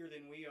is bigger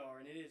than we are,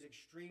 and it is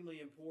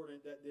extremely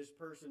important that this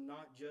person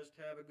not just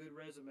have a good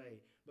resume,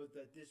 but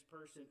that this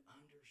person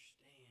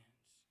understands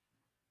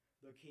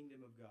the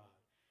kingdom of God.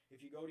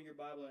 If you go to your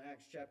Bible in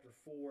Acts chapter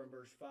 4 and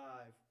verse 5,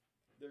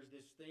 there's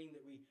this thing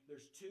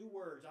there's two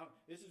words.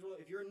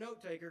 If you're a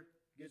note taker,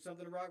 get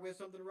something to write with,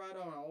 something to write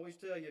on. I always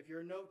tell you, if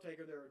you're a note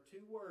taker, there are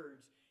two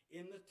words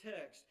in the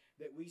text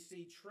that we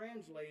see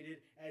translated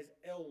as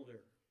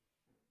elder.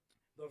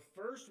 The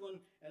first one,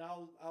 and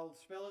I'll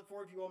spell it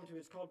for you if you want me to,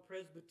 it's called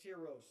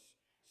presbyteros.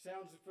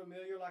 Sounds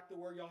familiar, like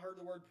y'all heard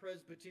the word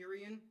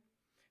Presbyterian?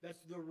 That's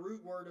the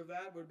root word of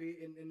that would be,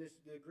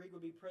 the Greek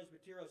would be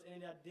presbyteros,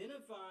 and it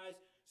identifies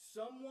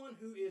someone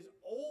who is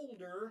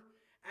older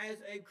as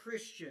a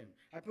Christian.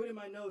 I put in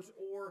my notes,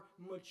 or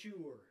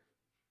mature.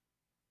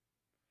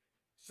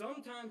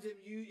 Sometimes it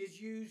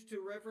is used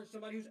to reference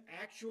somebody who's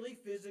actually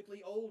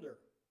physically older.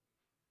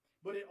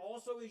 But it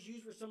also is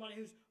used for somebody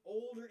who's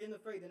older in the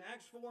faith. In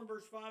Acts 4 and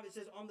verse 5, it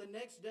says, on the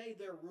next day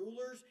their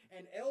rulers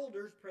and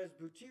elders,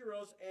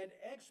 presbyteros, and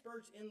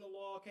experts in the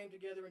law came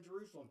together in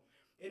Jerusalem.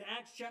 In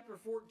Acts chapter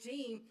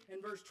 14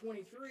 and verse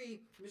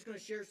 23, I'm just going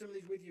to share some of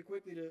these with you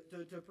quickly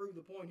to prove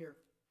the point here.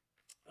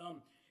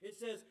 It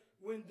says,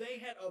 when they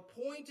had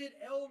appointed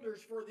elders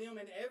for them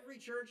in every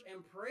church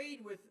and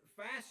prayed with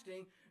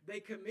fasting, they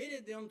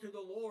committed them to the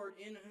Lord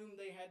in whom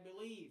they had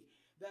believed.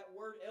 That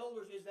word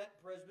elders is that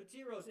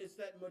presbyteros. It's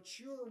that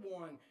mature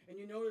one. And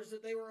you notice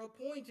that they were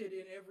appointed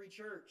in every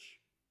church.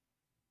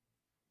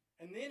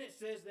 And then it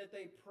says that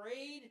they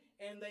prayed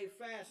and they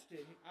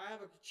fasted. I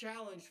have a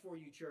challenge for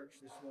you,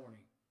 church, this morning.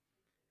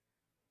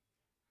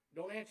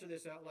 Don't answer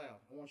this out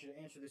loud. I want you to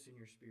answer this in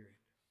your spirit.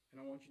 And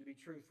I want you to be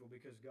truthful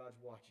because God's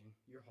watching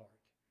your heart.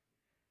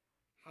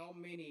 How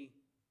many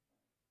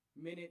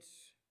minutes,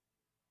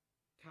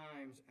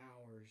 times,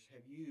 hours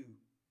have you,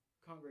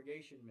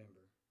 congregation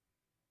member,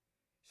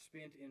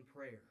 spent in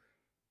prayer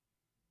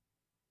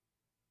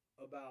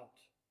about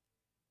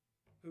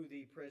who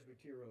the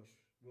presbyteros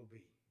will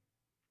be,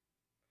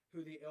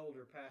 who the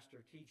elder,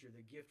 pastor, teacher,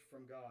 the gift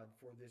from God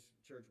for this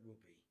church will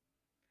be?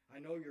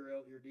 I know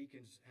your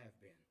deacons have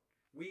been.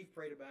 We've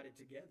prayed about it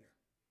together.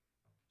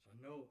 So I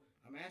know,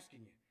 I'm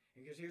asking you.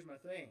 Because here's my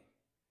thing.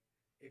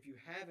 If you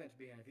haven't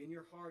been, if in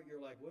your heart you're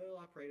like, well,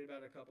 I prayed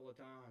about it a couple of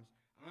times,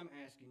 I'm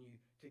asking you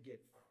to get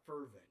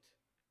fervent.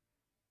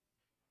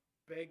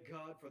 Beg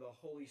God for the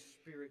Holy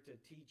Spirit to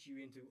teach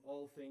you into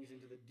all things,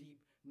 into the deep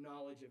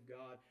knowledge of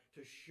God,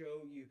 to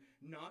show you,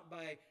 not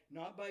by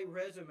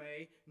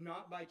resume,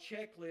 not by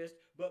checklist,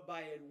 but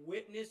by a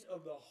witness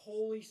of the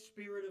Holy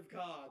Spirit of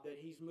God that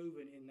He's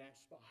moving in that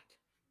spot.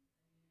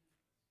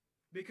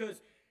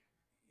 Because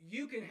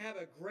you can have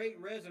a great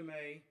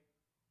resume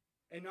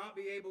and not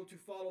be able to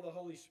follow the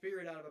Holy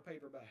Spirit out of a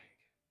paper bag.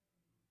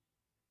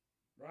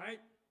 Right?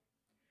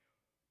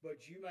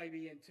 But you may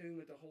be in tune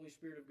with the Holy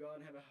Spirit of God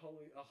and have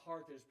a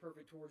heart that is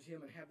perfect towards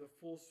Him and have the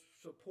full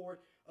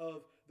support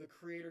of the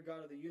Creator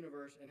God of the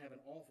universe and have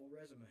an awful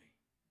resume.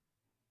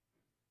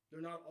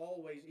 They're not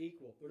always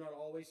equal. They're not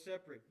always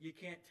separate. You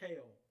can't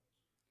tell.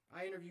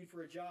 I interviewed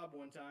for a job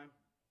one time.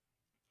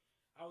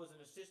 I was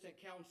an assistant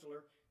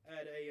counselor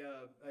at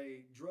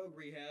a drug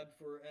rehab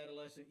for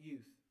adolescent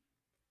youth.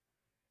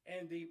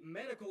 And the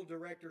medical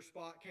director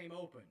spot came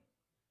open.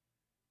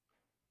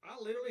 I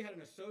literally had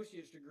an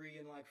associate's degree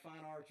in like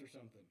fine arts or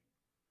something.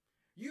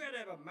 You had to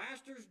have a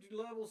master's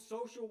level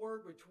social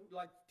work with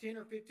like 10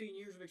 or 15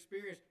 years of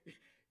experience.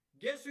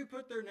 Guess who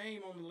put their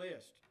name on the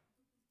list?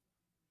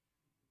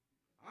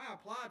 I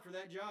applied for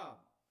that job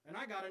and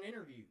I got an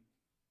interview.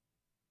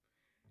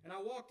 And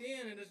I walked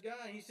in and this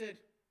guy, he said,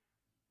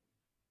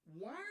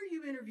 why are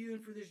you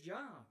interviewing for this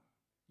job?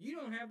 You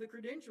don't have the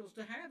credentials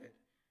to have it.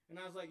 And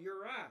I was like, you're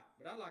right,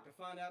 but I'd like to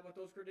find out what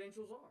those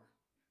credentials are.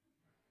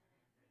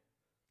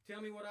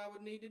 Tell me what I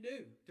would need to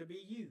do to be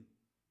you.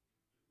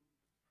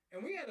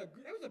 And that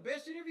was the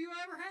best interview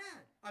I ever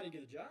had. I didn't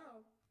get the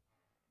job,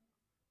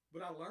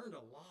 but I learned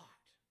a lot.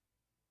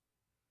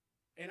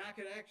 And I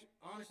could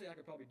honestly, I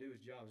could probably do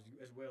his job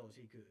as well as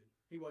he could.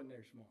 He wasn't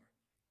there smart.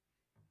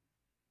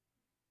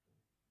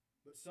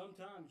 But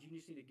sometimes you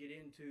just need to get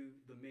into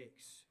the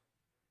mix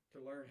to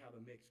learn how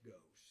the mix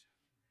goes.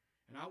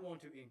 And I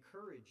want to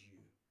encourage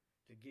you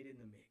to get in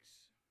the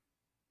mix.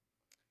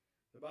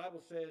 The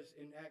Bible says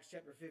in Acts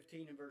chapter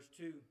 15 and verse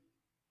 2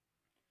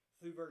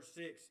 through verse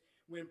 6,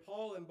 when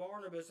Paul and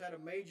Barnabas had a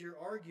major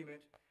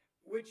argument,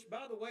 which,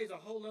 by the way, is a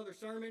whole nother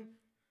sermon.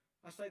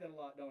 I say that a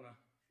lot, don't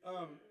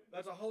I?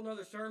 That's a whole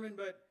nother sermon,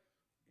 but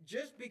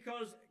just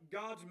because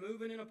God's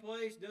moving in a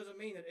place doesn't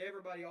mean that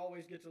everybody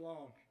always gets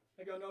along.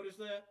 Have y'all noticed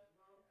that?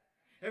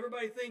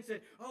 Everybody thinks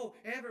that, oh,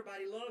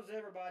 everybody loves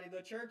everybody.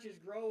 The church is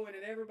growing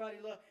and everybody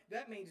loves.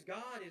 That means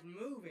God is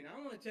moving. I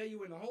want to tell you,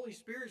 when the Holy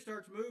Spirit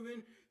starts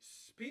moving,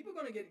 people are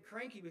going to get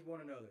cranky with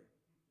one another.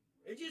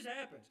 It just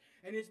happens.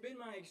 And it's been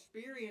my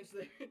experience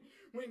that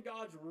when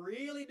God's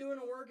really doing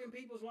a work in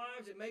people's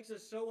lives, it makes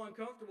us so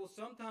uncomfortable.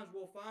 Sometimes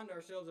we'll find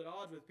ourselves at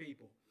odds with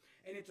people.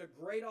 And it's a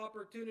great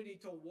opportunity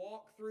to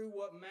walk through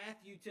what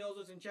Matthew tells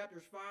us in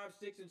chapters 5,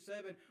 6, and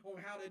 7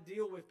 on how to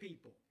deal with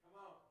people. Come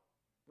on.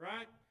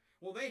 Right?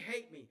 Well, they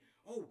hate me.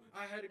 Oh,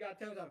 I had a guy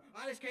tell them,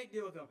 I just can't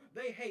deal with them.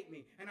 They hate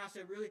me. And I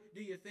said, really?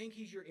 Do you think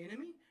he's your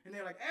enemy? And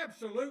they're like,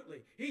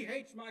 absolutely. He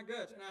hates my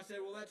guts. And I said,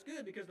 well, that's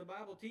good because the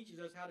Bible teaches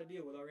us how to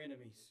deal with our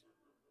enemies.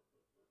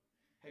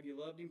 Have you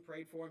loved him,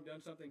 prayed for him,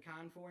 done something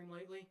kind for him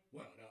lately?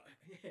 Well, no.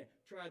 Yeah,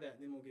 try that,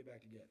 and then we'll get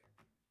back together.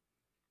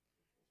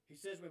 He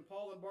says, when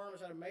Paul and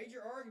Barnabas had a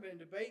major argument and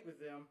debate with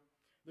them,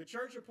 the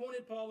church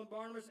appointed Paul and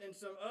Barnabas and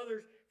some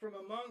others from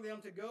among them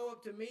to go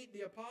up to meet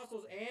the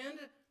apostles and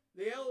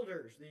the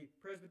elders, the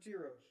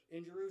presbyteros,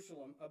 in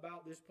Jerusalem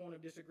about this point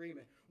of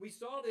disagreement. We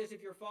saw this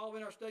if you're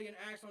following our study in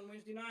Acts on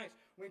Wednesday nights.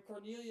 When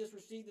Cornelius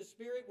received the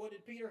Spirit, what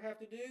did Peter have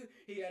to do?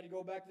 He had to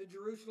go back to the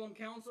Jerusalem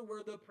council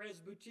where the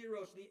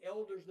presbyteros, the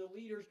elders, the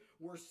leaders,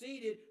 were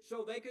seated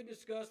so they could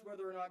discuss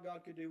whether or not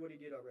God could do what he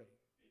did already.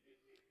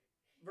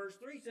 Verse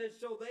 3 says,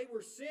 so they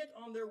were sent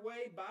on their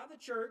way by the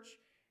church,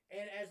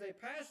 and as they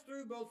passed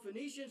through both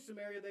Phoenicia and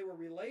Samaria, they were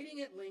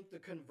relating at length the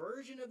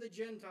conversion of the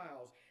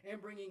Gentiles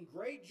and bringing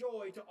great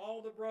joy to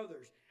all the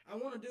brothers. I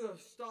want to do a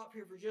stop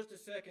here for just a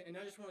second, and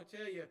I just want to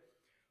tell you,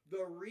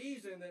 the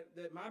reason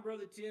that my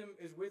brother Tim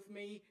is with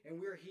me and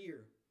we're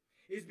here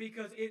is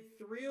because it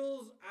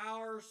thrills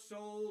our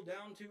soul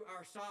down to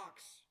our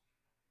socks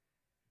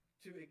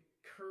to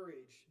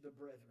encourage the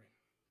brethren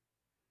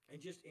and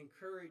just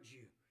encourage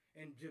you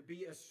and to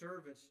be a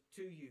servant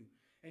to you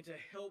and to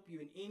help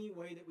you in any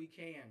way that we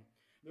can.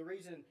 The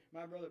reason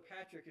my brother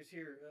Patrick is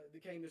here,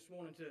 came this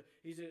morning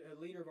he's a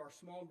leader of our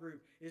small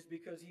group, is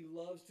because he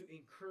loves to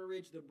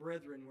encourage the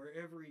brethren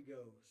wherever he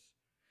goes.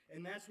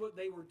 And that's what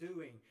they were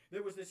doing.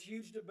 There was this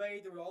huge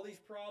debate. There were all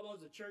these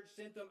problems. The church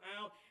sent them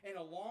out. And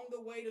along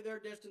the way to their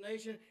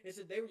destination, it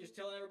said they were just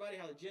telling everybody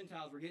how the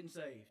Gentiles were getting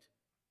saved.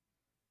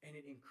 And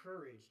it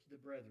encouraged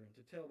the brethren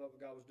to tell about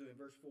what God was doing.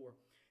 Verse 4.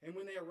 And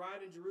when they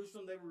arrived in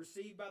Jerusalem, they were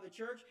received by the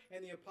church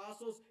and the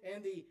apostles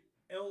and the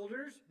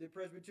elders, the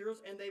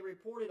presbyteros, and they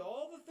reported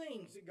all the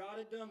things that God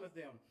had done with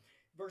them.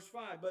 Verse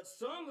 5, but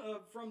some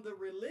from the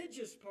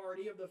religious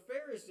party of the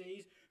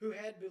Pharisees who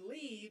had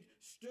believed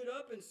stood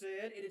up and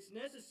said, it is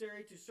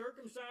necessary to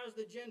circumcise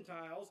the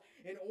Gentiles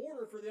in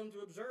order for them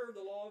to observe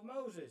the law of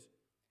Moses.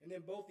 And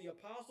then both the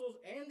apostles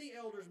and the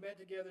elders met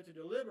together to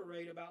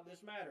deliberate about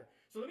this matter.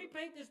 So let me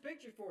paint this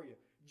picture for you.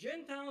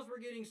 Gentiles were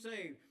getting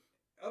saved.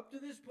 Up to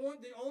this point,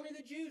 only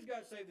the Jews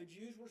got saved. The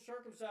Jews were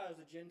circumcised.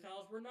 The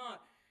Gentiles were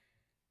not.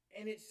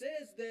 And it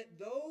says that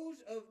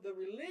those of the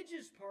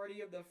religious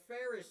party of the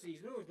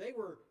Pharisees, in other words, they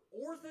were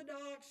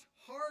orthodox,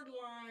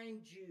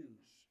 hardline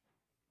Jews.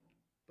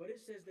 But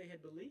it says they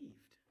had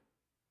believed.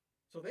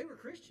 So they were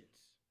Christians.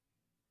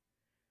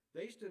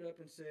 They stood up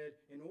and said,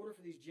 in order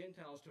for these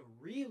Gentiles to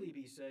really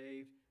be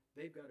saved,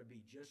 they've got to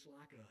be just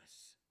like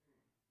us.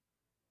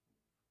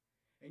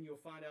 And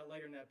you'll find out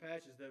later in that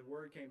passage, the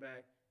word came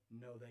back,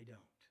 no, they don't.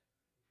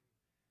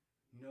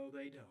 No,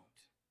 they don't.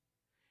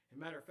 As a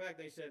matter of fact,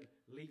 they said,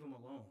 leave them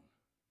alone.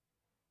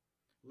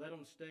 Let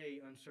them stay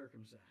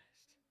uncircumcised.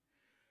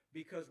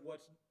 Because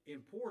what's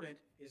important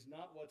is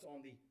not what's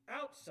on the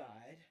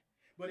outside,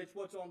 but it's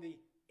what's on the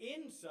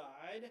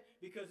inside,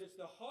 because it's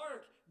the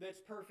heart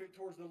that's perfect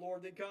towards the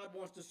Lord that God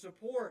wants to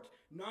support,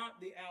 not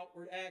the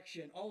outward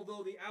action.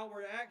 Although the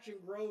outward action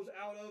grows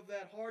out of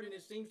that heart and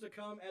it seems to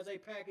come as a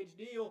package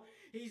deal,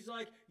 he's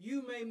like,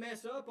 you may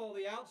mess up all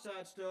the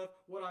outside stuff.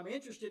 What I'm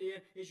interested in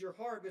is your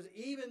heart, because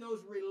even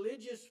those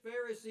religious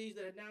Pharisees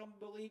that had now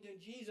believed in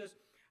Jesus,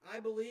 I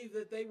believe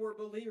that they were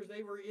believers.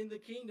 They were in the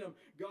kingdom.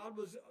 God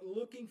was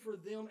looking for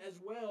them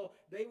as well.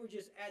 They were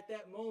just at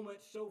that moment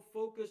so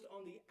focused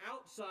on the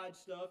outside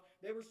stuff.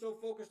 They were so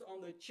focused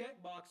on the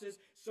check boxes,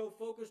 so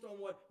focused on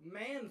what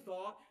man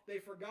thought, they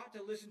forgot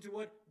to listen to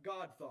what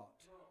God thought.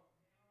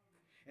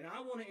 And I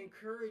want to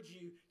encourage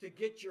you to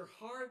get your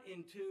heart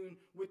in tune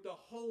with the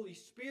Holy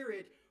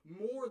Spirit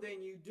more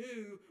than you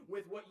do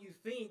with what you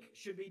think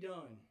should be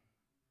done.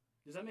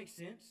 Does that make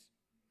sense?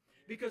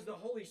 Because the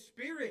Holy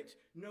Spirit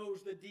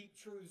knows the deep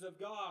truths of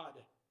God.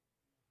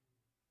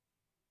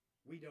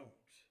 We don't.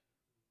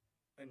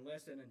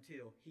 Unless and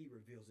until He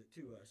reveals it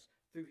to us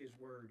through His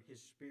Word,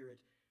 His Spirit,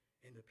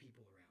 and the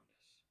people around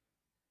us.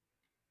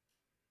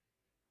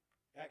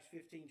 Acts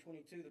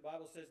 15:22, the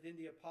Bible says, then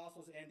the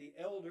apostles and the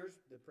elders,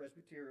 the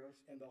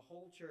presbyteros, and the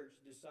whole church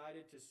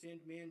decided to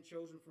send men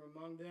chosen from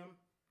among them.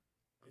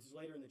 This is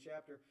later in the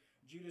chapter.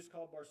 Judas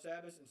called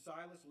Barsabbas and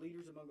Silas,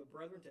 leaders among the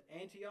brethren, to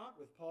Antioch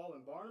with Paul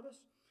and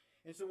Barnabas.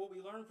 And so what we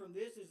learn from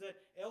this is that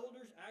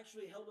elders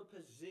actually held a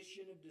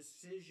position of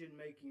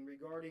decision-making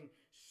regarding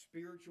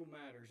spiritual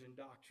matters and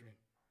doctrine.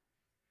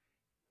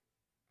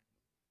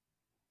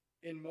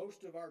 In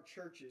most of our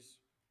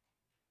churches,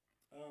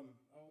 I don't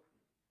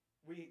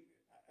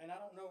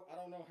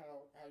know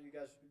how you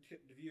guys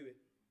view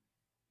it,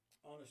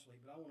 honestly,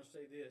 but I want to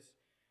say this.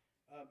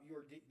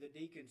 The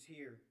deacons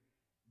here,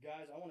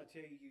 Guys, I want to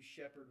tell you, you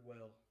shepherd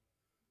well.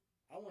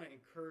 I want to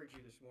encourage you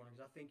this morning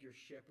because I think you're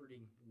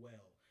shepherding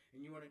well.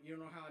 And you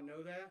know how I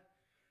know that?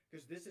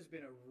 Because this has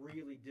been a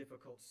really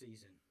difficult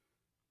season.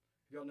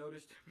 Have y'all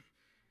noticed?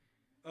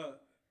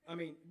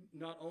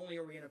 Not only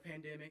are we in a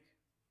pandemic,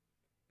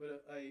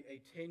 but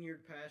a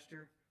tenured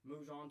pastor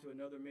moves on to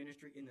another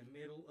ministry in the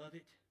middle of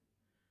it.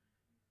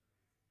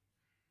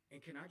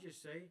 And can I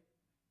just say,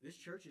 this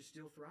church is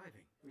still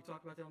thriving. We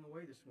talked about that on the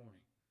way this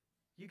morning.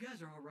 You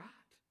guys are all right.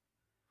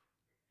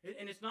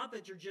 And it's not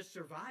that you're just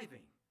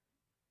surviving.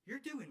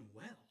 You're doing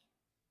well.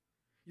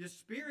 The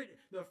Spirit,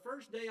 the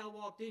first day I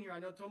walked in here,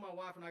 I told my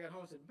wife when I got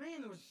home, I said,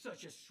 man, there was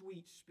such a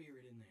sweet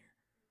Spirit in there.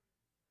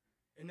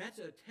 And that's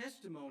a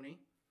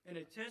testimony and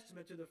a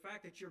testament to the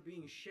fact that you're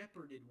being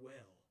shepherded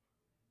well.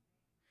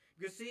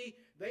 Because see,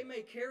 they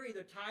may carry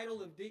the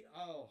title of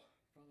oh,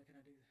 Father, can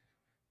I do that?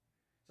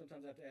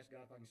 Sometimes I have to ask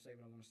God if I can say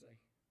what I want to say.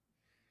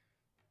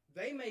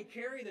 They may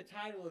carry the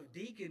title of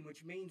deacon,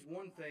 which means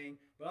one thing,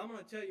 but I'm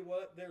going to tell you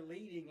what, they're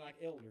leading like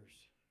elders.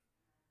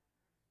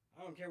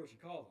 I don't care what you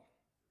call them.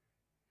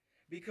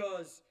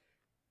 Because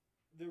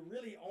the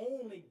really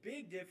only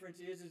big difference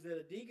is that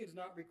a deacon's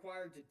not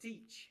required to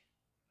teach.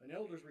 An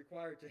elder's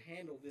required to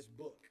handle this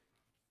book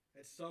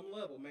at some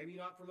level. Maybe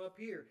not from up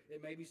here.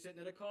 It may be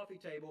sitting at a coffee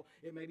table.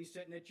 It may be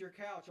sitting at your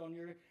couch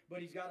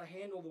but he's got to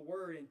handle the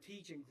word and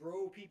teach and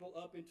grow people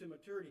up into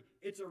maturity.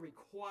 It's a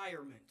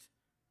requirement.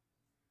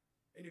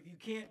 And if you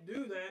can't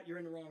do that, you're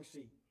in the wrong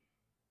seat.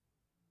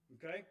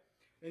 Okay?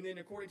 And then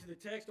according to the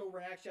text over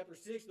in Acts chapter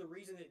 6, the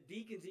reason that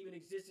deacons even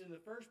existed in the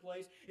first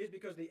place is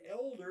because the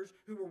elders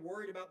who were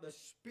worried about the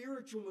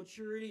spiritual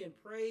maturity and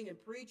praying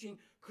and preaching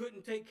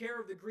couldn't take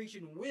care of the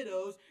Grecian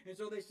widows. And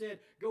so they said,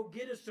 go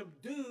get us some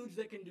dudes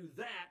that can do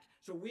that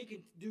so we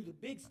can do the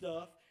big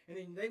stuff. And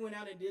then they went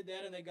out and did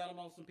that, and they got them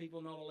all some people,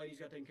 and all the ladies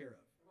got taken care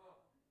of.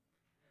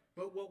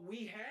 But what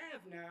we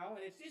have now,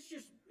 and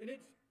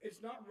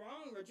it's not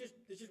wrong, it's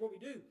just what we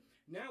do.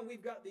 Now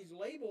we've got these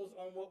labels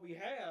on what we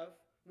have.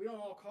 We don't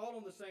all call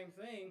them the same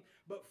thing,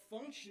 but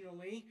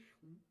functionally,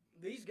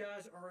 these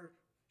guys are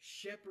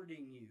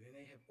shepherding you, and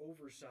they have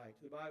oversight.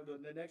 The Bible,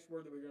 the next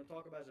word that we're going to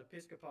talk about is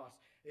episkopos.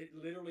 It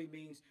literally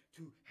means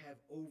to have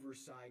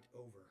oversight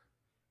over.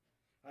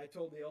 I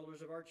told the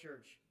elders of our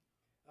church,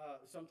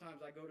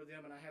 sometimes I go to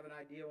them and I have an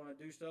idea, I want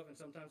to do stuff, and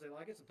sometimes they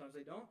like it, sometimes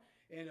they don't.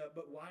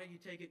 But why do you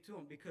take it to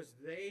them? Because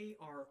they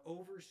are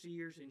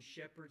overseers and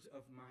shepherds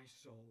of my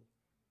soul.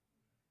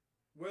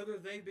 Whether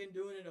they've been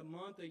doing it a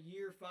month, a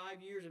year,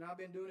 5 years, and I've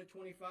been doing it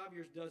 25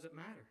 years, doesn't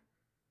matter.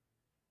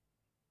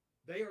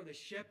 They are the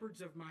shepherds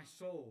of my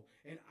soul.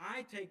 And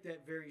I take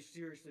that very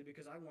seriously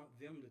because I want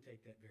them to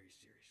take that very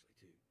seriously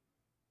too.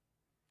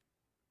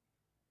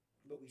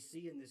 But we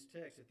see in this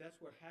text that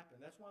that's what happened.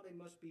 That's why they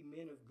must be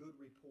men of good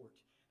report.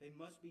 They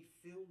must be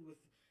filled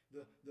with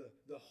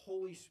the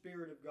Holy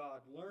Spirit of God,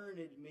 learned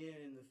men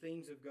in the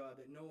things of God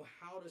that know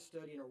how to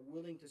study and are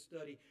willing to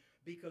study.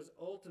 Because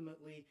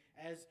ultimately,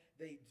 as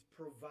they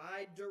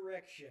provide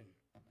direction,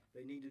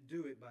 they need to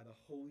do it by the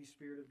Holy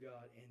Spirit of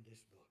God and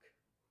this book.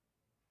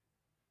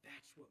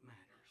 That's what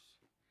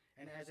matters.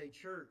 And as a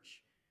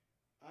church,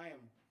 I am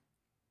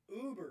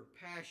uber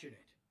passionate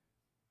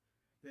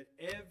that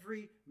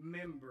every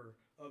member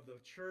of the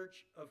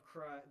Church of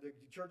Christ, the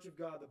Church of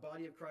God, the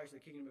body of Christ, the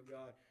kingdom of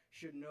God,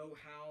 should know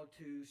how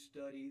to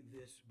study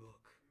this book.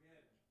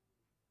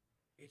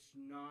 It's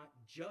not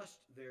just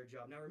their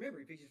job. Now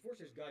remember, Ephesians 4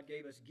 says God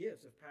gave us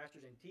gifts of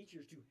pastors and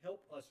teachers to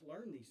help us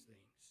learn these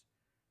things.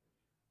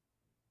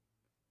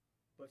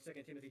 But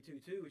 2 Timothy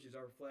 2:2, which is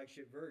our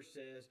flagship verse,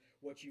 says,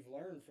 what you've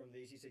learned from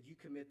these, he said, you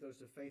commit those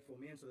to faithful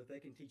men so that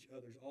they can teach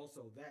others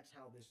also. That's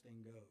how this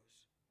thing goes.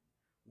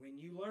 When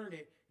you learn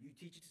it, you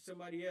teach it to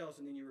somebody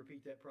else, and then you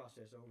repeat that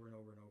process over and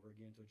over and over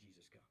again until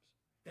Jesus comes.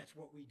 That's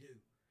what we do.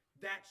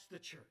 That's the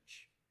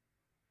church.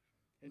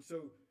 And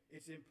so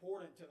it's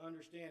important to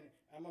understand.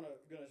 I'm going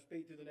to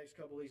speak through the next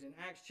couple of these. In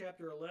Acts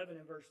chapter 11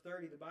 and verse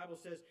 30, the Bible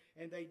says,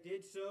 and they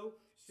did so,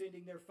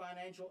 sending their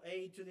financial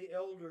aid to the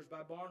elders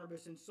by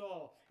Barnabas and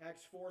Saul.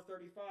 Acts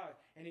 4:35.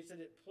 And it said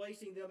that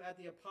placing them at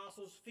the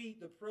apostles' feet,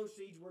 the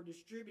proceeds were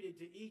distributed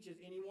to each as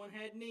anyone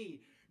had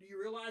need. Do you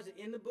realize that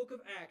in the book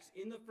of Acts,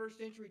 in the first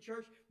century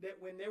church, that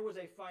when there was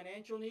a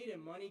financial need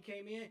and money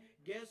came in,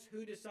 guess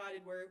who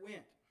decided where it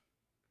went?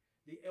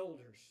 The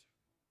elders.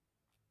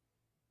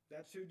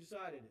 That's who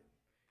decided it.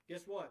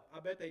 Guess what? I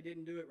bet they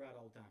didn't do it right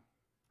all the time.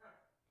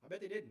 I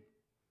bet they didn't.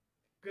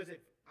 Because if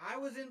I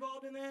was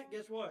involved in that,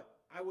 guess what?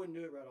 I wouldn't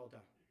do it right all the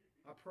time.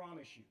 I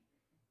promise you.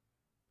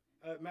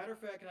 Matter of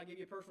fact, can I give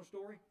you a personal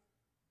story?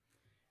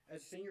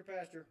 As a senior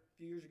pastor a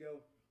few years ago,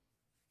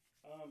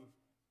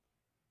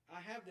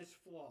 I have this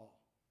flaw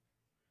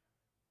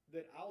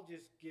that I'll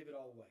just give it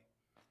all away.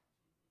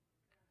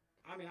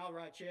 I'll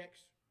write checks.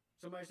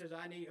 Somebody says,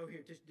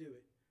 here, just do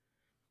it.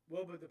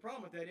 Well, but the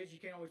problem with that is you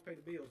can't always pay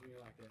the bills when you're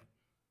like that.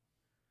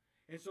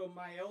 And so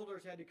my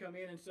elders had to come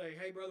in and say,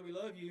 hey, brother, we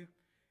love you.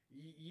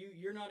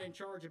 You're not in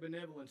charge of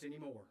benevolence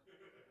anymore.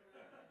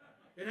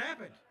 It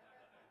happened.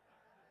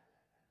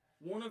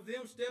 One of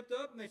them stepped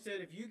up and they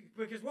said, if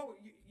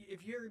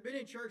you've been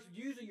in church,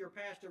 usually your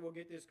pastor will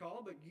get this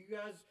call, but you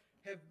guys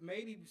have,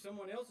 maybe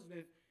someone else has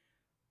been,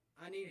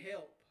 I need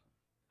help.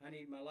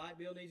 My light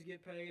bill needs to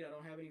get paid. I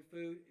don't have any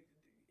food.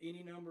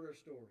 Any number of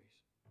stories.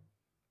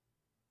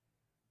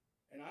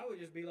 And I would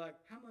just be like,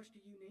 how much do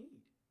you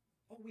need?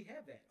 Oh, we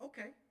have that.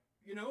 Okay.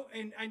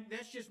 And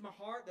that's just my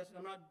heart.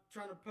 I'm not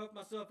trying to puff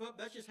myself up.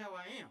 That's just how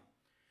I am.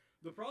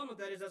 The problem with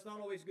that is that's not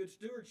always good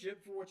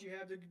stewardship for what you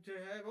have to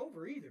have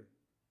over either.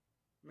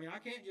 I mean, I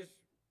can't just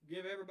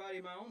give everybody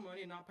my own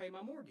money and not pay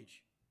my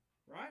mortgage.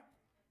 Right?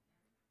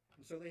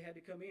 And so they had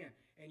to come in.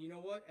 And you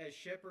know what? As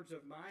shepherds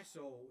of my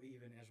soul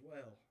even as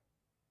well,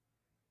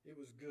 it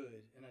was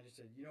good. And I just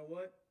said, you know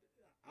what?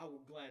 I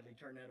will gladly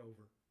turn that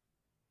over.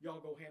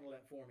 Y'all go handle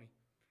that for me.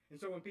 And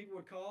so when people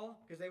would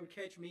call, because they would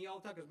catch me all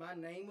the time, because my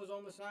name was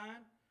on the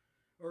sign,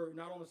 or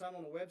not on the sign,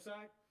 on the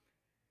website,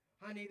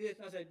 I need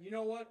this. I said, you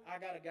know what? I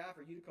got a guy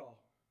for you to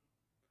call.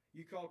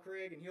 You call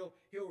Craig, and he'll,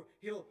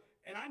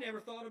 and I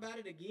never thought about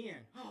it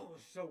again. Oh, it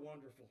was so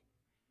wonderful.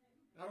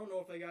 I don't know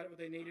if they got what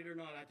they needed or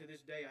not. To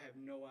this day, I have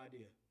no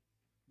idea.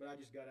 But I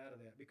just got out of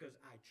that because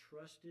I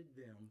trusted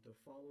them to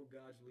follow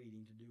God's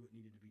leading to do what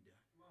needed to be done.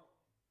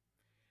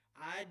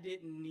 I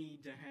didn't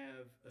need to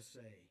have a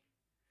say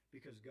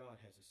because God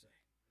has a say.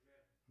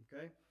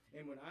 Okay?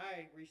 And when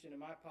I reached into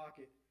my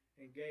pocket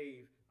and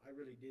gave, I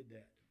really did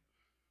that.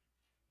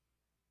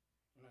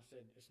 And I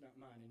said, it's not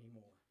mine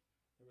anymore.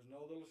 There was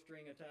no little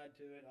string tied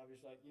to it. I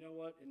was like, you know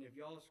what? And if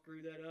y'all screw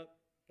that up,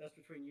 that's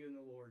between you and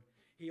the Lord.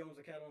 He owns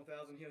the cattle on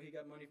Thousand Hill. He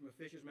got money from a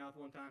fish's mouth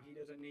one time. He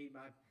doesn't need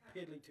my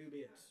piddly 2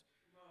 bits.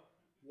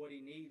 What he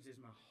needs is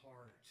my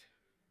heart.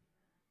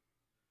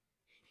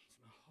 He needs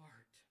my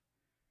heart.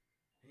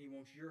 And he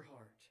wants your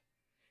heart.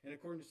 And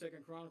according to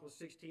 2 Chronicles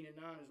 16 and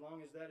 9, as long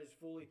as that is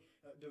fully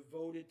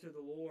devoted to the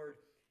Lord,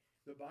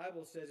 the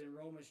Bible says in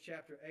Romans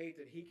chapter 8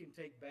 that he can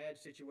take bad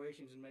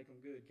situations and make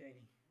them good, can't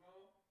he?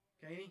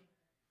 Can't he?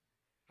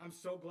 I'm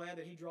so glad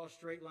that he draws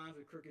straight lines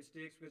with crooked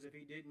sticks, because if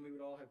he didn't, we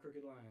would all have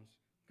crooked lines.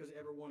 Because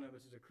every one of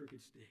us is a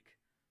crooked stick.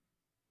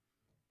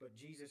 But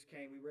Jesus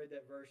came. We read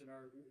that verse in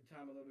our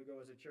time a little bit ago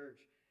as a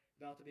church.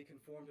 Not to be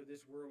conformed to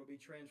this world, but be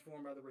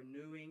transformed by the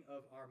renewing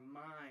of our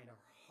mind,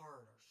 our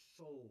heart, our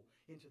soul,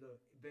 into the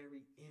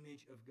very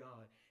image of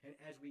God. And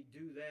as we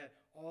do that,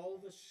 all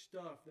the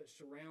stuff that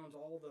surrounds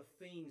all the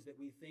things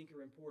that we think are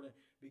important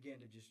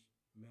begin to just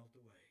melt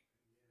away.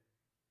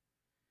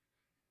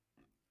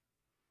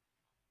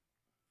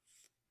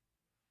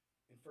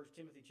 In 1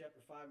 Timothy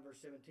chapter 5 and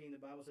verse 17,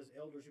 the Bible says,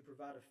 elders who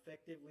provide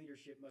effective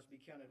leadership must be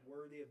counted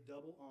worthy of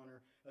double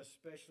honor,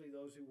 especially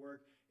those who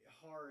work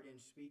hard in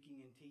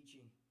speaking and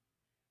teaching.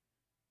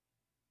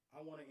 I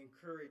want to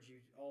encourage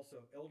you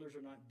also. Elders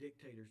are not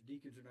dictators.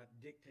 Deacons are not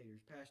dictators.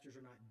 Pastors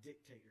are not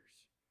dictators.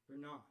 They're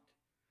not.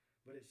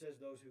 But it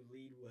says those who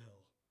lead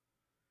well.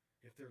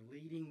 If they're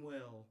leading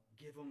well,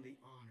 give them the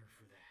honor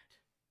for that.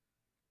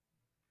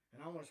 And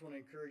I just want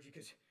to encourage you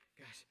because,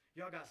 guys,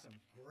 y'all got some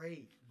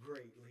great,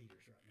 great leaders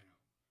right now.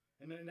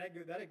 And then that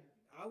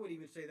I would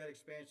even say that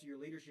expands to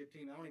your leadership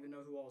team. I don't even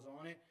know who all's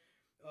on it.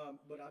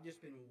 But I've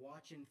just been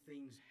watching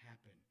things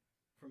happen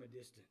from a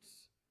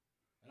distance.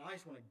 And I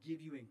just want to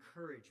give you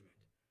encouragement.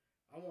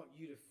 I want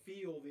you to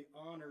feel the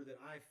honor that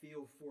I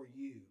feel for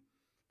you,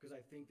 because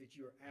I think that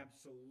you are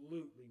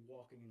absolutely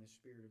walking in the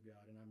Spirit of God.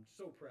 And I'm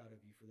so proud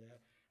of you for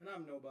that. And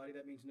I'm nobody.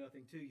 That means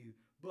nothing to you.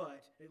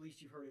 But at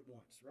least you've heard it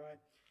once,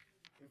 right?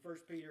 In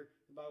 1 Peter,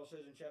 the Bible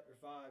says in chapter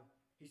 5,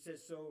 he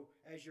says, so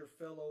as your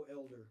fellow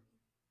elder,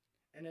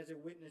 and as a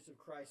witness of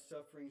Christ's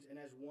sufferings,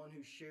 and as one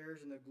who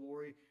shares in the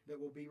glory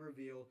that will be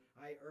revealed,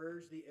 I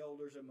urge the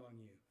elders among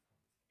you.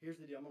 Here's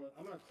the deal. I'm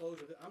going to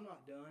close with it. I'm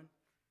not done,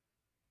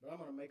 but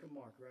I'm going to make a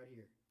mark right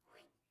here.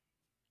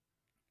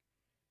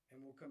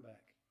 And we'll come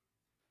back.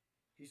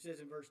 He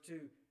says in verse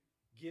 2,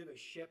 give a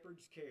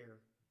shepherd's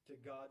care to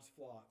God's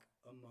flock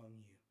among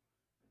you.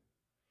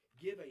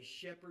 Give a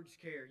shepherd's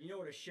care. You know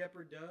what a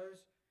shepherd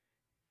does?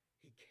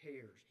 He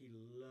cares. He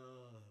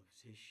loves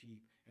his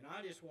sheep. And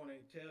I just want to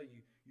tell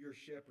you, your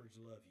shepherds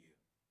love you.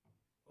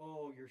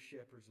 Oh, your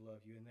shepherds love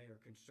you, and they are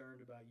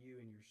concerned about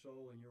you and your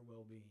soul and your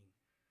well-being.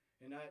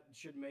 And that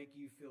should make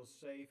you feel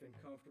safe and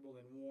comfortable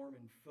and warm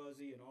and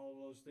fuzzy and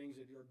all those things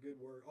that are good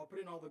words. I'll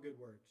put in all the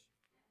good words.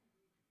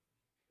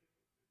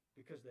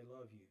 Because they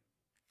love you.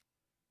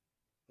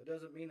 That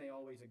doesn't mean they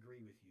always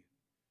agree with you.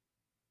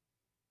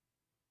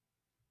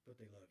 But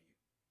they love you.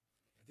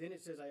 Then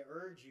it says, I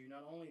urge you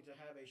not only to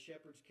have a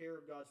shepherd's care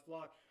of God's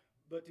flock,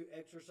 but to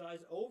exercise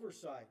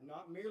oversight,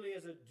 not merely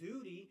as a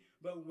duty,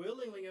 but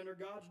willingly under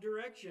God's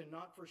direction,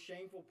 not for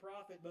shameful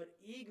profit, but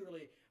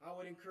eagerly. I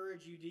would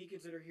encourage you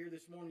deacons that are here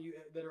this morning,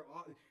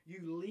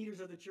 you leaders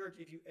of the church,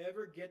 if you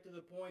ever get to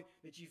the point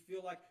that you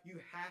feel like you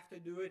have to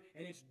do it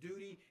and it's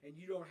duty and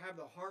you don't have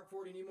the heart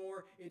for it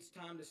anymore, it's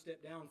time to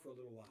step down for a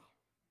little while.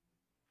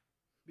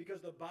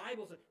 Because the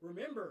Bible says,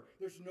 remember,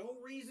 there's no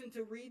reason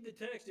to read the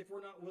text if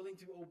we're not willing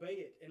to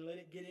obey it and let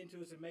it get into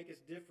us and make us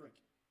different.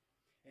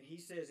 And he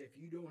says, if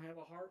you don't have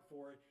a heart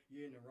for it,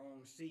 you're in the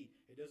wrong seat.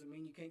 It doesn't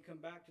mean you can't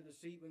come back to the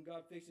seat when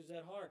God fixes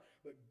that heart,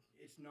 but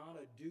it's not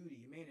a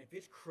duty. Man, if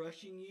it's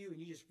crushing you and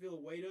you just feel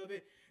the weight of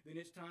it, then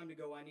it's time to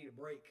go, I need a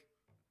break.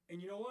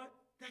 And you know what?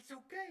 That's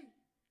okay.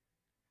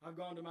 I've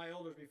gone to my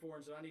elders before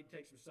and said, I need to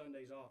take some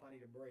Sundays off. I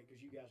need a break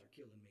because you guys are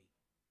killing me.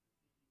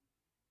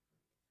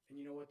 And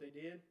you know what they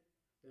did?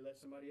 They let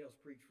somebody else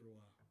preach for a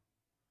while.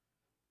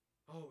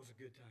 Oh, it was a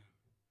good time.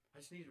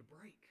 I just needed a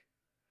break.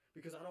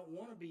 Because I don't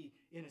want to be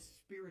in a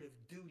spirit of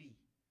duty.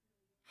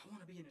 I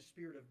want to be in a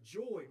spirit of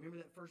joy. Remember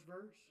that first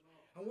verse?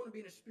 I want to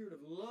be in a spirit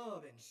of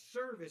love and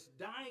service,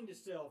 dying to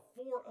self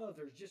for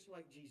others, just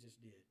like Jesus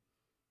did.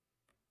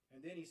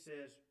 And then he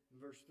says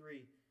in verse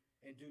 3,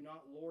 and do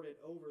not lord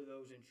it over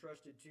those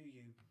entrusted to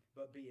you,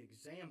 but be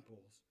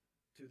examples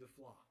to the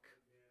flock.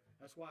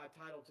 That's why I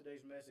titled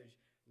today's message,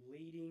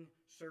 Leading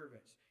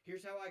Servants.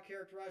 Here's how I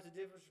characterize the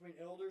difference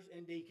between elders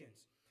and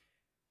deacons.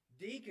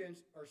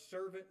 Deacons are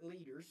servant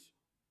leaders.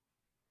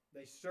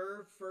 They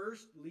serve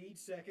first,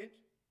 lead second.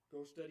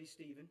 Go study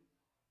Stephen.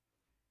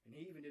 And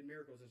he even did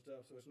miracles and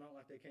stuff, so it's not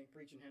like they can't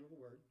preach and handle the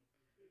word.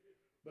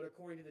 But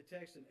according to the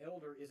text, an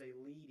elder is a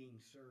leading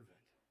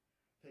servant.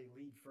 They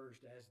lead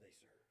first as they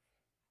serve.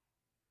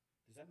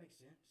 Does that make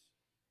sense?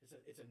 It's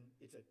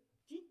a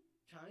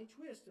tiny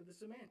twist of the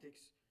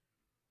semantics.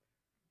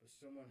 But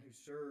someone who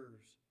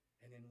serves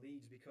and then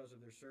leads because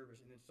of their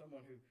service, and then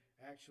someone who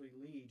actually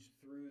leads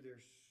through their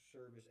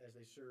service as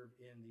they serve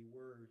in the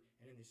word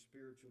and in the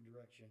spiritual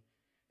direction.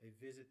 They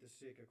visit the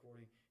sick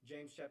according.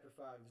 James chapter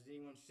 5, is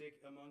anyone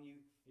sick among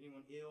you?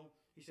 Anyone ill?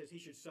 He says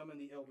he should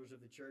summon the elders of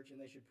the church and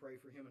they should pray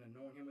for him and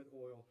anoint him with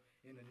oil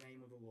in the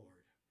name of the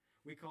Lord.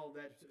 We call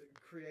that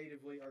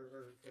creatively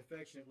or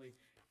affectionately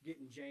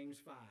getting James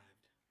 5'd.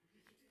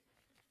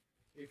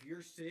 If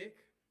you're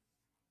sick,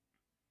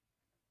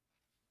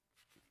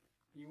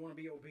 you want to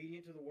be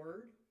obedient to the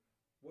word,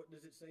 what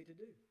does it say to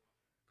do?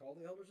 Call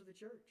the elders of the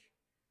church.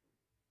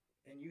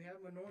 And you have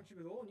them anoint you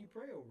with oil and you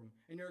pray over them.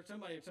 And there's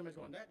somebody's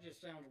going, that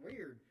just sounds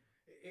weird.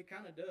 It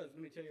kind of does.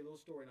 Let me tell you a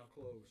little story and I'll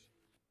close.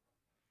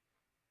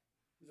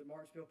 It was at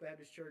Martinsville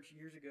Baptist Church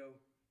years ago.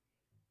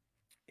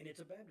 And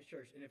it's a Baptist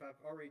church. And if I've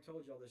already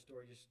told y'all this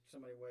story, just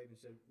somebody waved and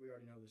said, we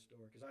already know this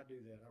story. Because I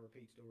do that. I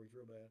repeat stories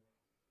real bad.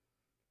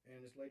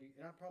 And this lady,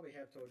 and I probably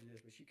have told you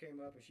this, but she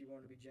came up and she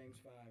wanted to be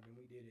James 5, and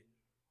we did it.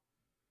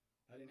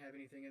 I didn't have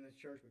anything in this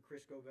church but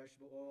Crisco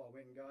vegetable oil. I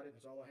went and got it.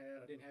 That's all I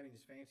had. I didn't have any of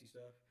this fancy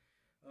stuff.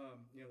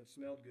 It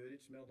smelled good.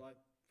 It smelled like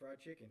fried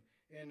chicken.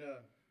 And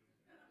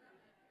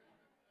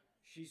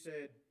she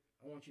said,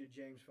 I want you to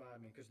James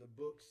 5 me because the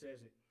book says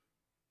it.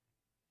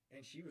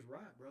 And she was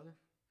right, brother.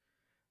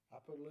 I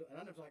put a little, and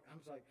I was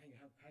like, hey,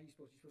 how are you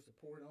supposed to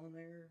pour it on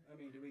there? I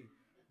mean, do we?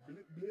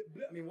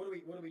 I mean, what do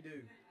we do?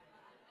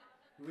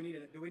 Do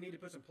we need to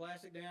put some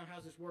plastic down?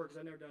 How's this work?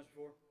 Because I've never done this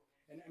before.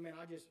 And I mean,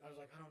 I was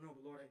like, I don't know,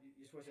 but Lord,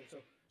 you're supposed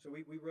to. So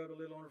we rubbed a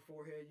little on her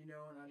forehead, and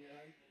I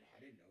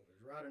didn't know if it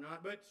was right or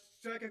not. But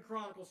 2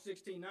 Chronicles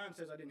 16:9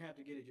 says I didn't have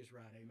to get it just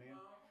right, amen.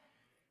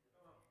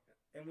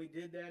 And we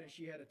did that, and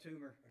she had a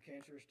tumor, a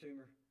cancerous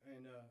tumor,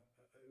 and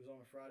it was on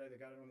a Friday. They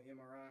got it on the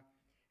MRI.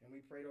 And we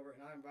prayed over it,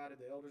 and I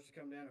invited the elders to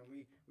come down, and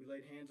we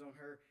laid hands on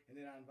her, and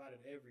then I invited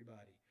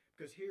everybody.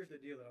 Because here's the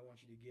deal that I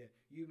want you to get.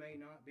 You may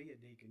not be a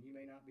deacon. You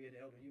may not be an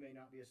elder. You may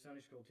not be a Sunday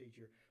school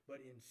teacher.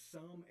 But in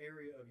some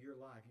area of your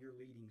life, you're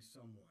leading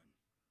someone.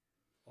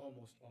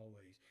 Almost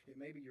always. It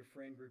may be your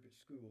friend group at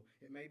school.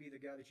 It may be the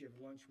guy that you have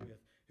lunch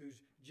with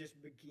who's just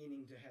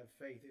beginning to have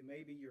faith. It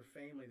may be your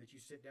family that you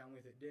sit down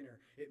with at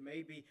dinner. It may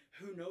be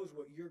who knows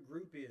what your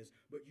group is,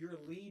 but you're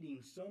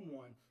leading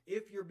someone.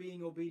 If you're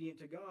being obedient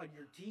to God,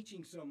 you're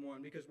teaching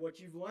someone because what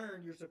you've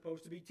learned, you're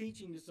supposed to be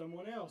teaching to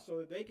someone else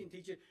so that they can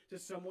teach it to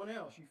someone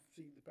else. You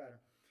see the pattern.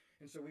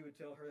 And so we would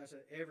tell her, I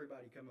said,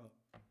 everybody come up.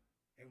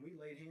 And we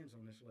laid hands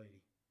on this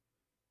lady.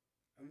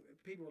 And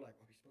people were like,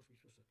 are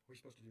we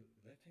supposed to do it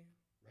with left hand?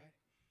 Right?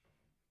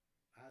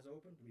 Eyes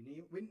open. We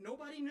kneel.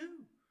 Nobody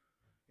knew.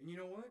 And you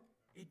know what?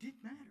 It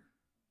didn't matter.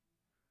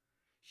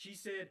 She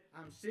said,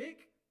 I'm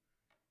sick.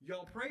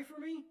 Y'all pray for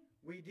me.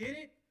 We did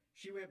it.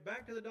 She went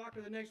back to the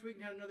doctor the next week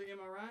and had another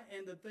MRI,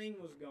 and the thing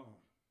was gone.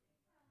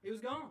 It was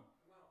gone.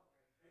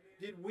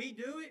 Did we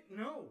do it?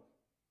 No.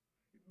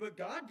 But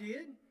God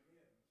did.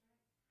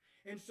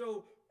 And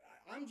so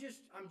I'm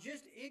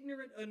just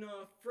ignorant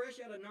enough, fresh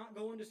out of not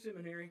going to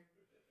seminary,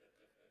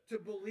 to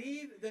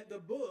believe that the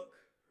book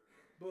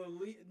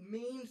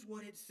means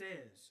what it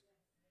says.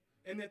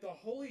 And that the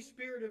Holy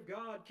Spirit of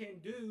God can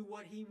do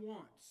what He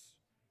wants.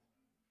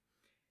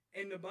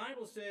 And the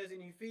Bible says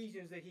in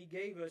Ephesians that He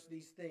gave us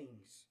these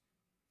things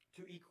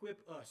to equip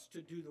us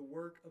to do the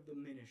work of the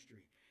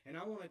ministry. And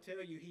I want to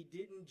tell you, He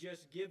didn't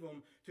just give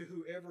them to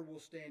whoever will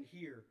stand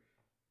here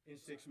in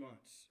 6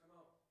 months.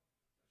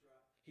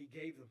 He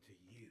gave them to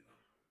you,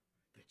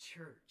 the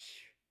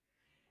church,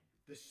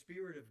 the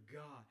Spirit of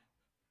God.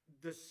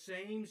 The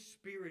same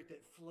Spirit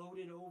that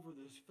floated over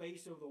the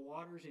face of the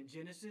waters in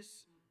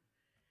Genesis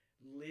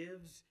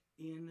lives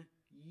in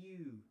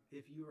you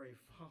if you are a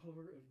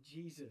follower of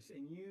Jesus.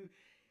 And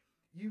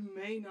You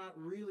may not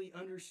really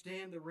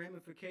understand the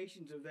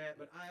ramifications of that,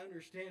 but I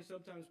understand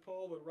sometimes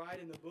Paul would write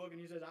in the book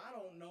and he says, I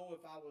don't know if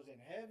I was in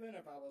heaven,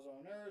 if I was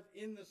on earth,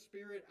 in the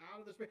Spirit,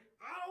 out of the Spirit.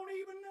 I don't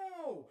even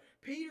know.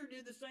 Peter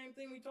did the same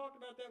thing. We talked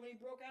about that when he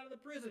broke out of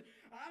the prison.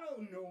 I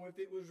don't know if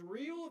it was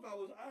real,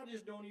 I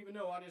just don't even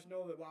know. I just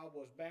know that I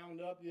was bound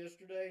up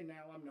yesterday,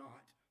 now I'm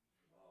not.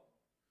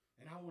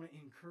 And I want to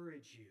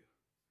encourage you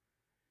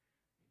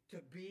to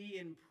be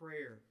in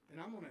prayer.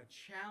 And I'm going to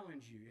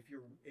challenge you, if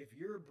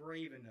you're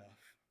brave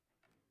enough,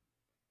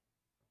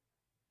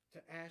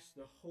 to ask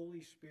the Holy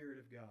Spirit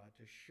of God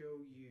to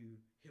show you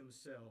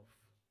Himself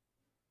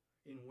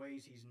in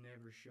ways He's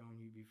never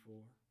shown you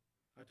before.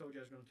 I told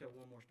you I was going to tell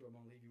one more story. I'm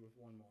going to leave you with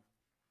one more.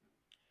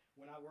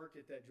 When I worked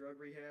at that drug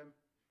rehab,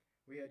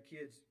 we had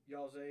kids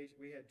y'all's age.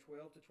 We had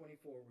 12 to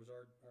 24 was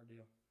our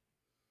deal.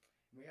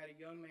 We had a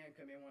young man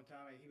come in one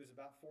time. He was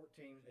about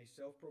 14, a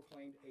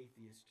self-proclaimed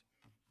atheist.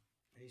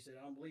 And he said,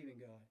 I don't believe in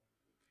God.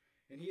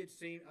 And he had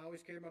seen, I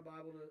always carried my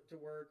Bible to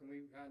work, and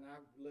I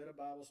led a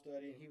Bible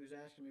study, and he was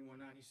asking me one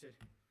night,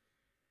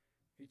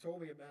 he told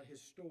me about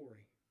his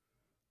story.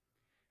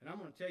 And I'm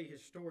going to tell you,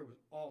 his story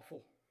was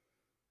awful.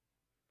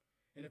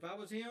 And if I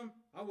was him,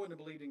 I wouldn't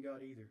have believed in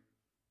God either.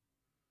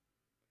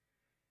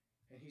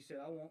 And he said,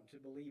 I want to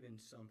believe in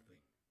something,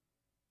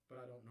 but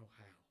I don't know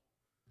how.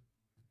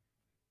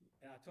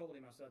 And I told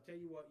him, I said, I'll tell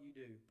you what you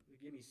do. You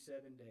give me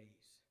 7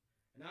 days.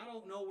 And I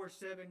don't know where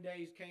 7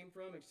 days came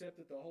from,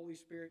 except that the Holy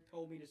Spirit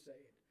told me to say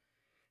it.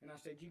 And I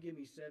said, you give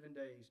me 7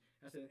 days.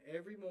 I said,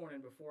 every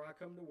morning before I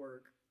come to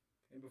work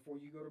and before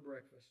you go to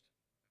breakfast,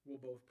 we'll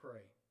both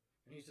pray.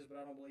 And he says,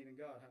 but I don't believe in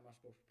God. How am I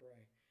supposed to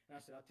pray? And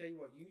I said, I'll tell you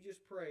what, you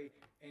just pray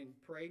and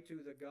pray to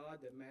the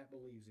God that Matt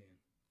believes in.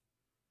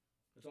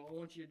 That's all I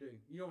want you to do.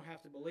 You don't have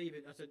to believe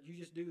it. I said, you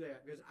just do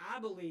that because I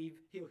believe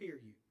He'll hear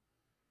you.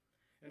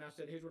 And I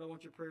said, here's what I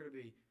want your prayer to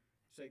be.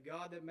 Say,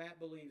 God that Matt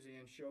believes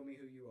in, show me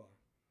who you are.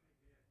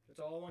 That's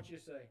all I want you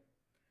to say.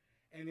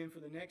 And then for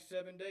the next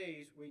 7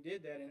 days, we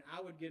did that. And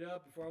I would get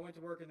up before I went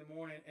to work in the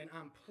morning, and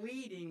I'm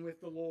pleading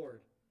with the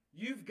Lord.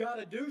 You've got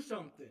to do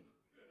something.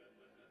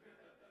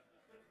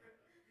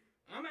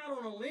 I'm out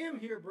on a limb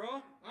here,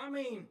 bro. I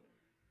mean,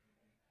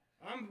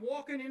 I'm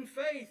walking in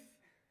faith.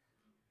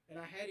 And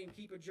I had him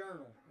keep a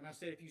journal. And I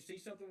said, if you see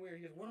something weird,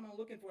 he goes, what am I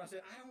looking for? I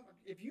said,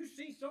 if you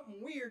see something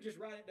weird, just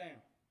write it down.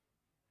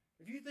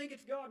 If you think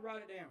it's God, write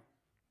it down.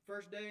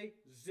 First day,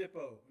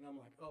 Zippo. And I'm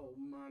like, oh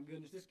my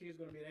goodness, this kid's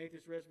going to be an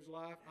atheist the rest of his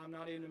life. I'm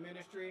not in the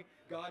ministry.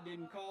 God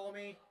didn't call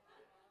me.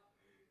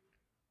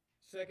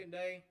 Second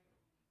day,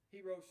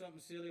 he wrote something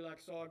silly like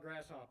saw a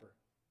grasshopper.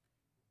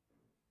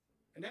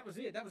 And that was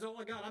it. That was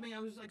all I got. I mean, I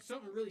was like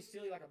something really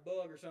silly like a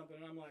bug or something.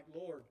 And I'm like,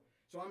 Lord.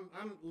 So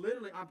I'm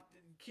literally, I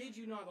kid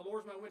you not, the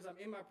Lord's my witness.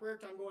 I'm in my prayer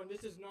time going,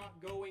 this is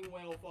not going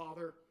well,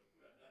 Father.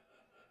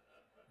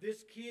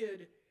 This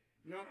kid,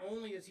 not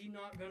only is he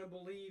not going to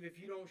believe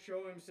if you don't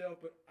show himself,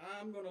 but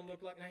I'm going to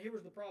look like... Now, here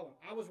was the problem.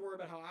 I was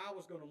worried about how I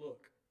was going to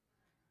look.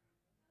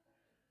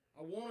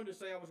 I wanted to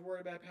say I was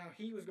worried about how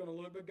he was going to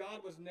look, but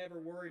God was never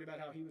worried about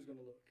how he was going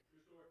to look.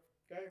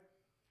 Okay?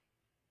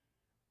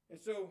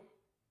 And so,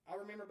 I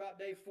remember about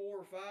day 4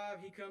 or 5,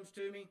 he comes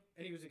to me,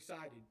 and he was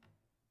excited.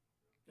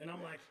 And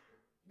I'm like,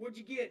 what'd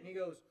you get? And he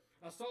goes,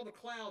 I saw the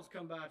clouds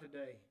come by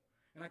today,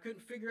 and I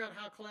couldn't figure out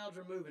how clouds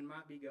are moving.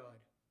 Might be God.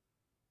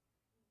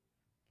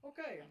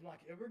 Okay, I'm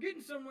like, we're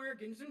getting somewhere,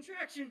 getting some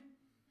traction.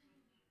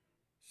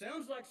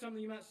 Sounds like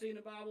something you might see in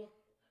the Bible.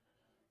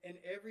 And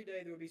every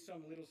day there would be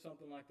some little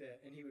something like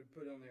that. And he would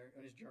put on there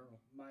on his journal,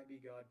 might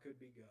be God,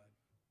 could be God.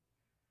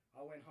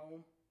 I went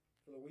home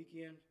for the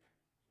weekend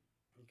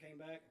and came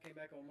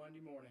back on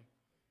Monday morning.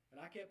 And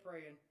I kept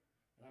praying,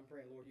 and I'm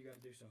praying, Lord, you got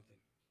to do something.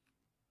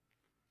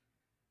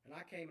 And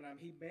I came and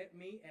he met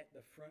me at the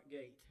front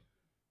gate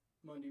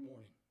Monday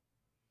morning.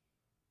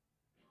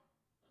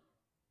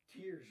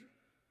 Tears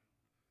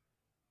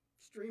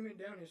streaming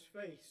down his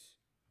face.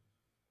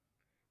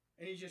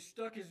 And he just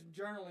stuck his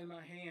journal in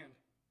my hand.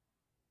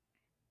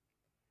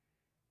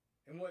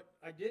 And what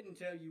I didn't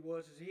tell you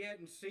was he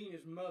hadn't seen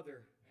his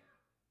mother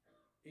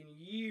in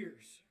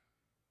years.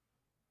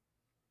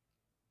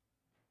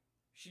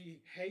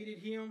 She hated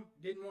him,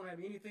 didn't want to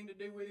have anything to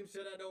do with him,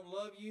 said, I don't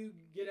love you,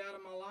 get out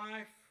of my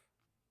life.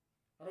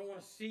 I don't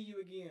want to see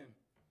you again.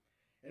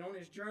 And on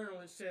his journal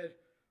it said,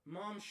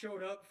 Mom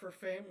showed up for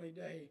family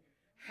day.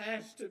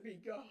 Has to be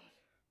God.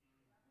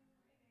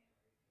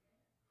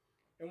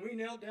 And we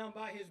knelt down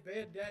by his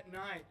bed that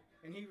night,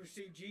 and he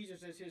received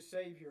Jesus as his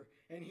Savior.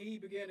 And he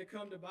began to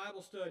come to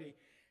Bible study.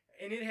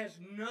 And it has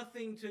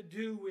nothing to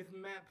do with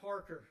Matt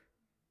Parker.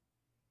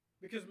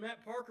 Because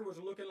Matt Parker was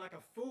looking like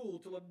a fool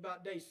till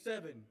about day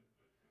 7.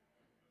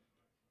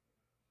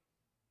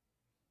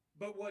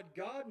 But what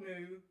God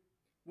knew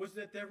was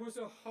that there was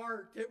a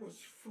heart that was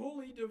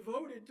fully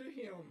devoted to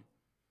him.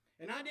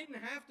 And I didn't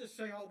have to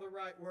say all the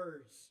right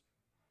words.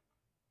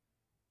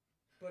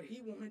 But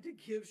he wanted to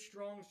give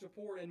strong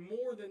support. And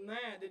more than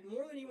that,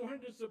 more than he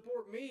wanted to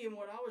support me and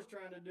what I was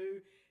trying to do,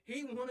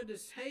 he wanted to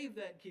save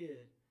that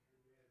kid.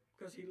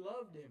 Because he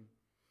loved him.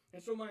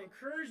 And so my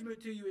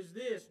encouragement to you is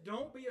this: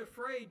 don't be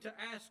afraid to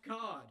ask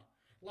God,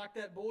 like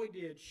that boy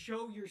did,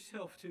 show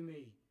yourself to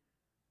me.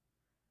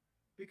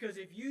 Because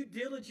if you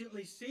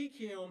diligently seek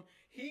Him,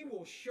 He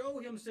will show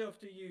Himself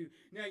to you.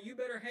 Now you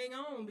better hang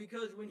on,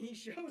 because when He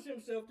shows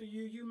Himself to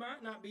you, you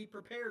might not be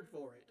prepared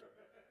for it.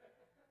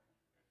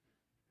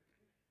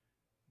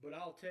 But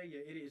I'll tell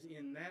you, it is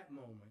in that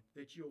moment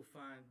that you'll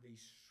find the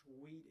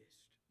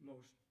sweetest,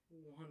 most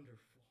wonderful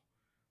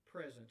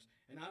presence.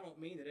 And I don't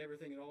mean that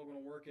everything is all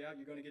going to work out.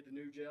 You're going to get the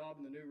new job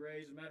and the new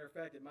raise. As a matter of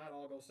fact, it might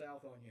all go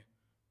south on you.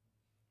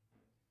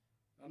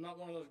 I'm not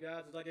one of those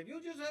guys that's like, if you'll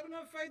just have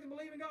enough faith and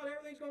believe in God,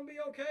 everything's going to be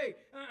okay.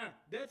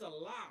 That's a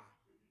lie.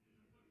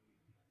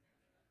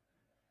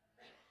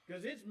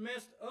 Because it's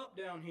messed up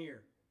down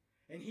here.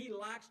 And He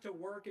likes to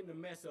work in the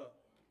mess up.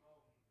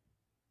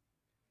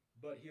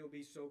 But He'll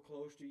be so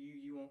close to you,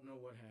 you won't know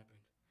what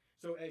happened.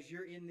 So as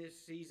you're in this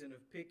season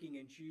of picking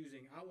and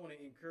choosing, I want to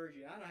encourage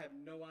you. I have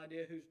no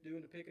idea who's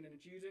doing the picking and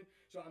the choosing,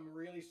 so I'm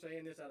really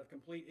saying this out of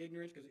complete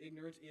ignorance, because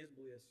ignorance is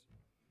bliss.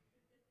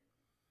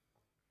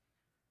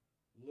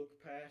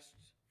 Look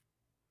past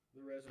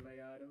the resume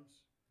items.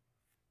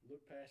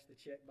 Look past the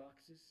check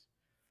boxes.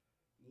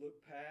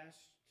 Look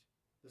past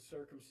the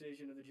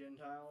circumcision of the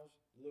Gentiles.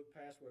 Look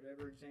past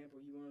whatever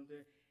example you want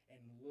there,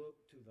 and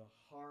look to the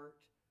heart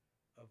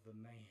of the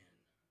man.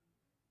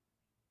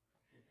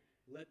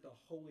 Let the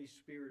Holy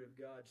Spirit of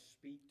God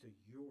speak to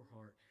your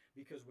heart.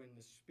 Because when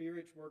the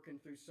Spirit's working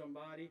through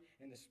somebody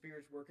and the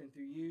Spirit's working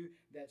through you,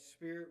 that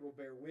Spirit will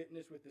bear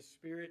witness with the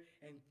Spirit,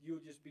 and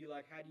you'll just be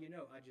like, how do you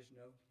know? I just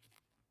know.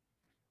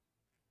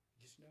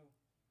 Just know.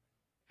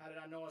 How did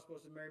I know I was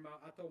supposed to marry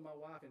I told my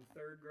wife in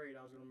 3rd grade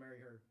I was going to marry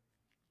her.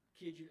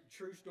 Kid you,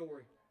 true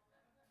story.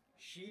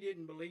 She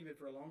didn't believe it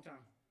for a long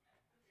time.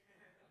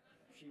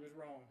 She was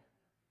wrong.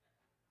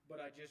 But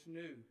I just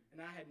knew.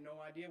 And I had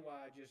no idea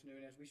why I just knew.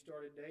 And as we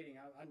started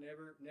dating, I've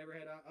never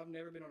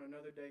been on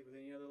another date with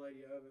any other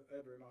lady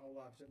ever in my whole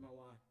life except my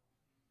wife.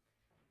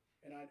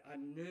 And I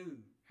knew.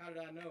 How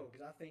did I know?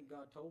 Because I think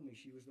God told me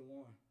she was the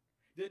one.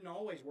 Didn't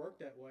always work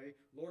that way.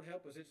 Lord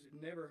help us, it's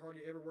never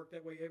hardly ever worked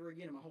that way ever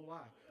again in my whole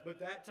life. But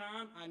that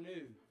time, I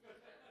knew.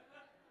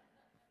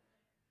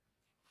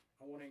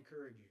 I want to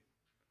encourage you.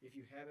 If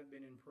you haven't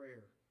been in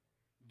prayer,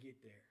 get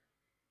there.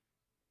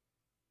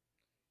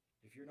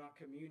 If you're not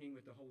communing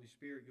with the Holy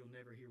Spirit, you'll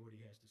never hear what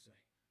He has to say.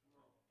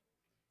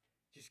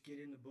 Just get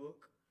in the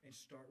book and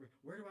start.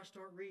 Where do I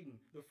start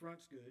reading? The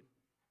front's good.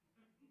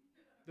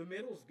 The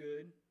middle's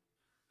good.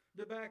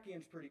 The back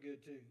end's pretty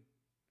good too.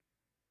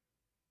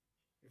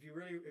 If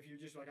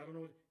you're just like, I don't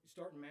know,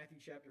 start in Matthew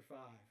chapter 5.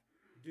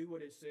 Do what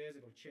it says,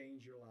 it'll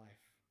change your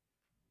life.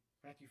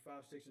 Matthew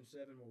 5, 6, and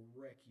 7 will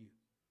wreck you.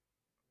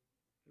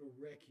 It'll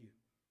wreck you.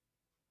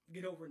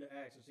 Get over into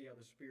Acts and see how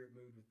the Spirit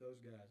moved with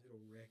those guys.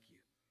 It'll wreck you.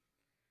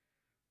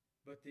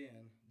 But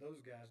then,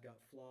 those guys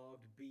got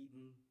flogged,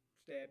 beaten,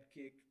 stabbed,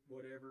 kicked,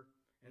 whatever,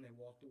 and they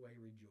walked away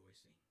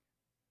rejoicing.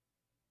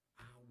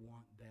 I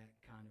want that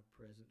kind of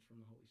presence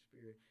from the Holy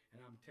Spirit. And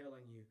I'm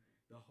telling you,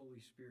 the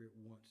Holy Spirit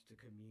wants to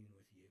commune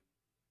with you.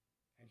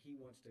 And He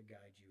wants to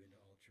guide you into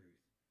all truth.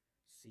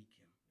 Seek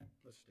Him.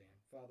 Let's stand.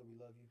 Father, we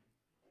love you.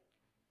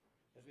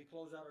 As we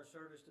close out our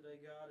service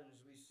today, God, and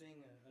as we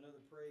sing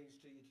another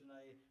praise to you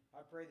tonight,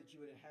 I pray that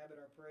you would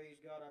inhabit our praise,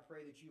 God. I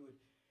pray that you would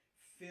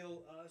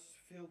fill us,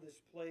 fill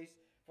this place.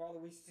 Father,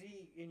 we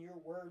see in your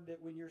word that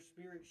when your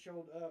Spirit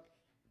showed up,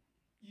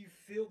 you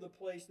filled the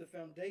place. The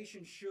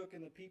foundation shook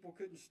and the people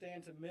couldn't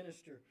stand to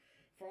minister.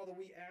 Father,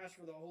 we ask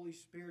for the Holy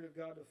Spirit of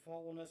God to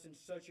fall on us in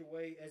such a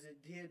way as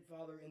it did,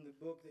 Father, in the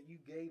book that you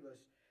gave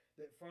us.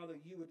 That, Father,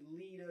 you would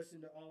lead us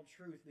into all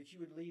truth. That you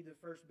would lead the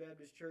First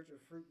Baptist Church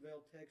of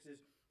Fruitvale,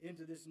 Texas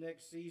into this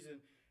next season.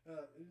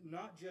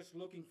 Not just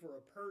looking for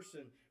a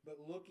person, but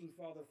looking,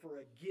 Father, for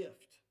a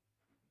gift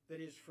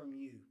that is from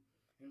you.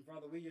 And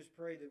Father, we just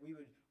pray that we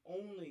would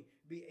only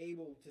be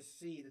able to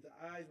see, that the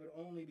eyes would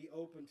only be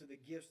open to the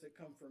gifts that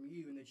come from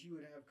you, and that you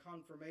would have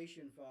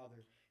confirmation,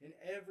 Father, in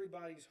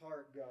everybody's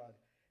heart, God,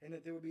 and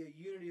that there would be a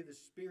unity of the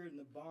Spirit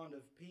and the bond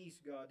of peace,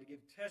 God, to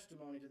give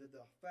testimony to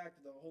the fact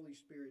that the Holy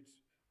Spirit's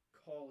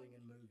calling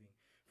and moving.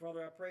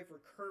 Father, I pray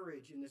for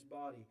courage in this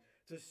body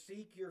to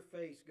seek your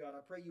face, God.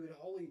 I pray you would,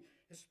 Holy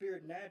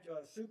Spirit,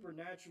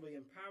 supernaturally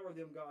empower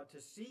them, God, to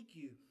seek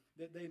you,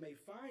 that they may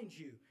find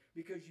you.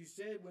 Because you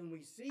said when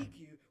we seek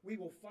you, we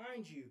will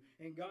find you.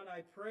 And God,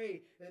 I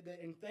pray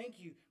and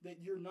thank you that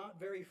you're not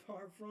very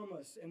far from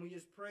us. And we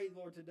just pray,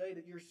 Lord, today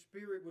that your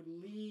Spirit would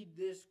lead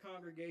this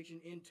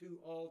congregation into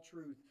all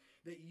truth.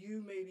 That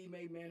you may be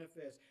made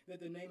manifest. That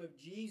the name of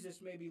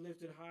Jesus may be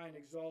lifted high and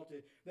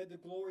exalted. That the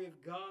glory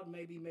of God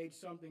may be made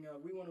something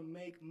of. We want to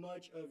make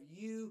much of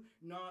you,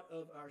 not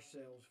of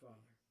ourselves, Father.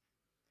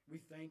 We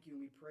thank you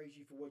and we praise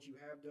you for what you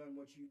have done,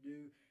 what you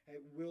do,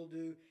 and will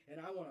do. And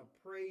I want to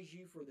praise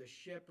you for the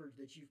shepherds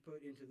that you've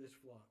put into this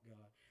flock,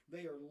 God.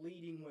 They are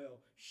leading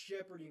well,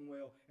 shepherding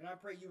well. And I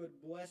pray you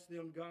would bless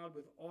them, God,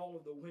 with all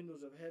of the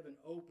windows of heaven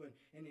open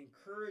and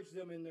encourage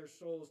them in their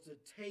souls to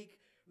take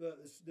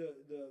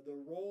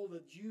the role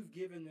that you've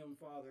given them,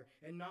 Father,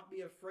 and not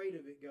be afraid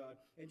of it, God,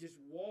 and just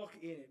walk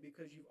in it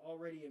because you've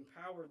already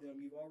empowered them,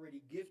 you've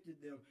already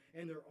gifted them,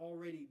 and they're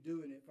already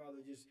doing it, Father.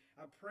 Just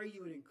I pray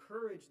you would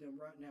encourage them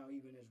right now,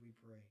 even as we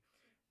pray.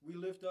 We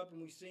lift up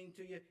and we sing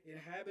to you.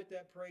 Inhabit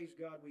that praise,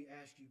 God. We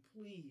ask you,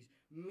 please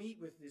meet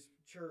with this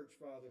church,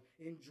 Father.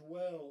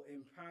 Indwell,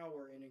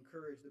 empower, and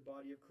encourage the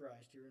body of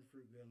Christ here in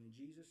Fruitvale. In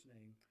Jesus'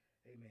 name,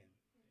 amen.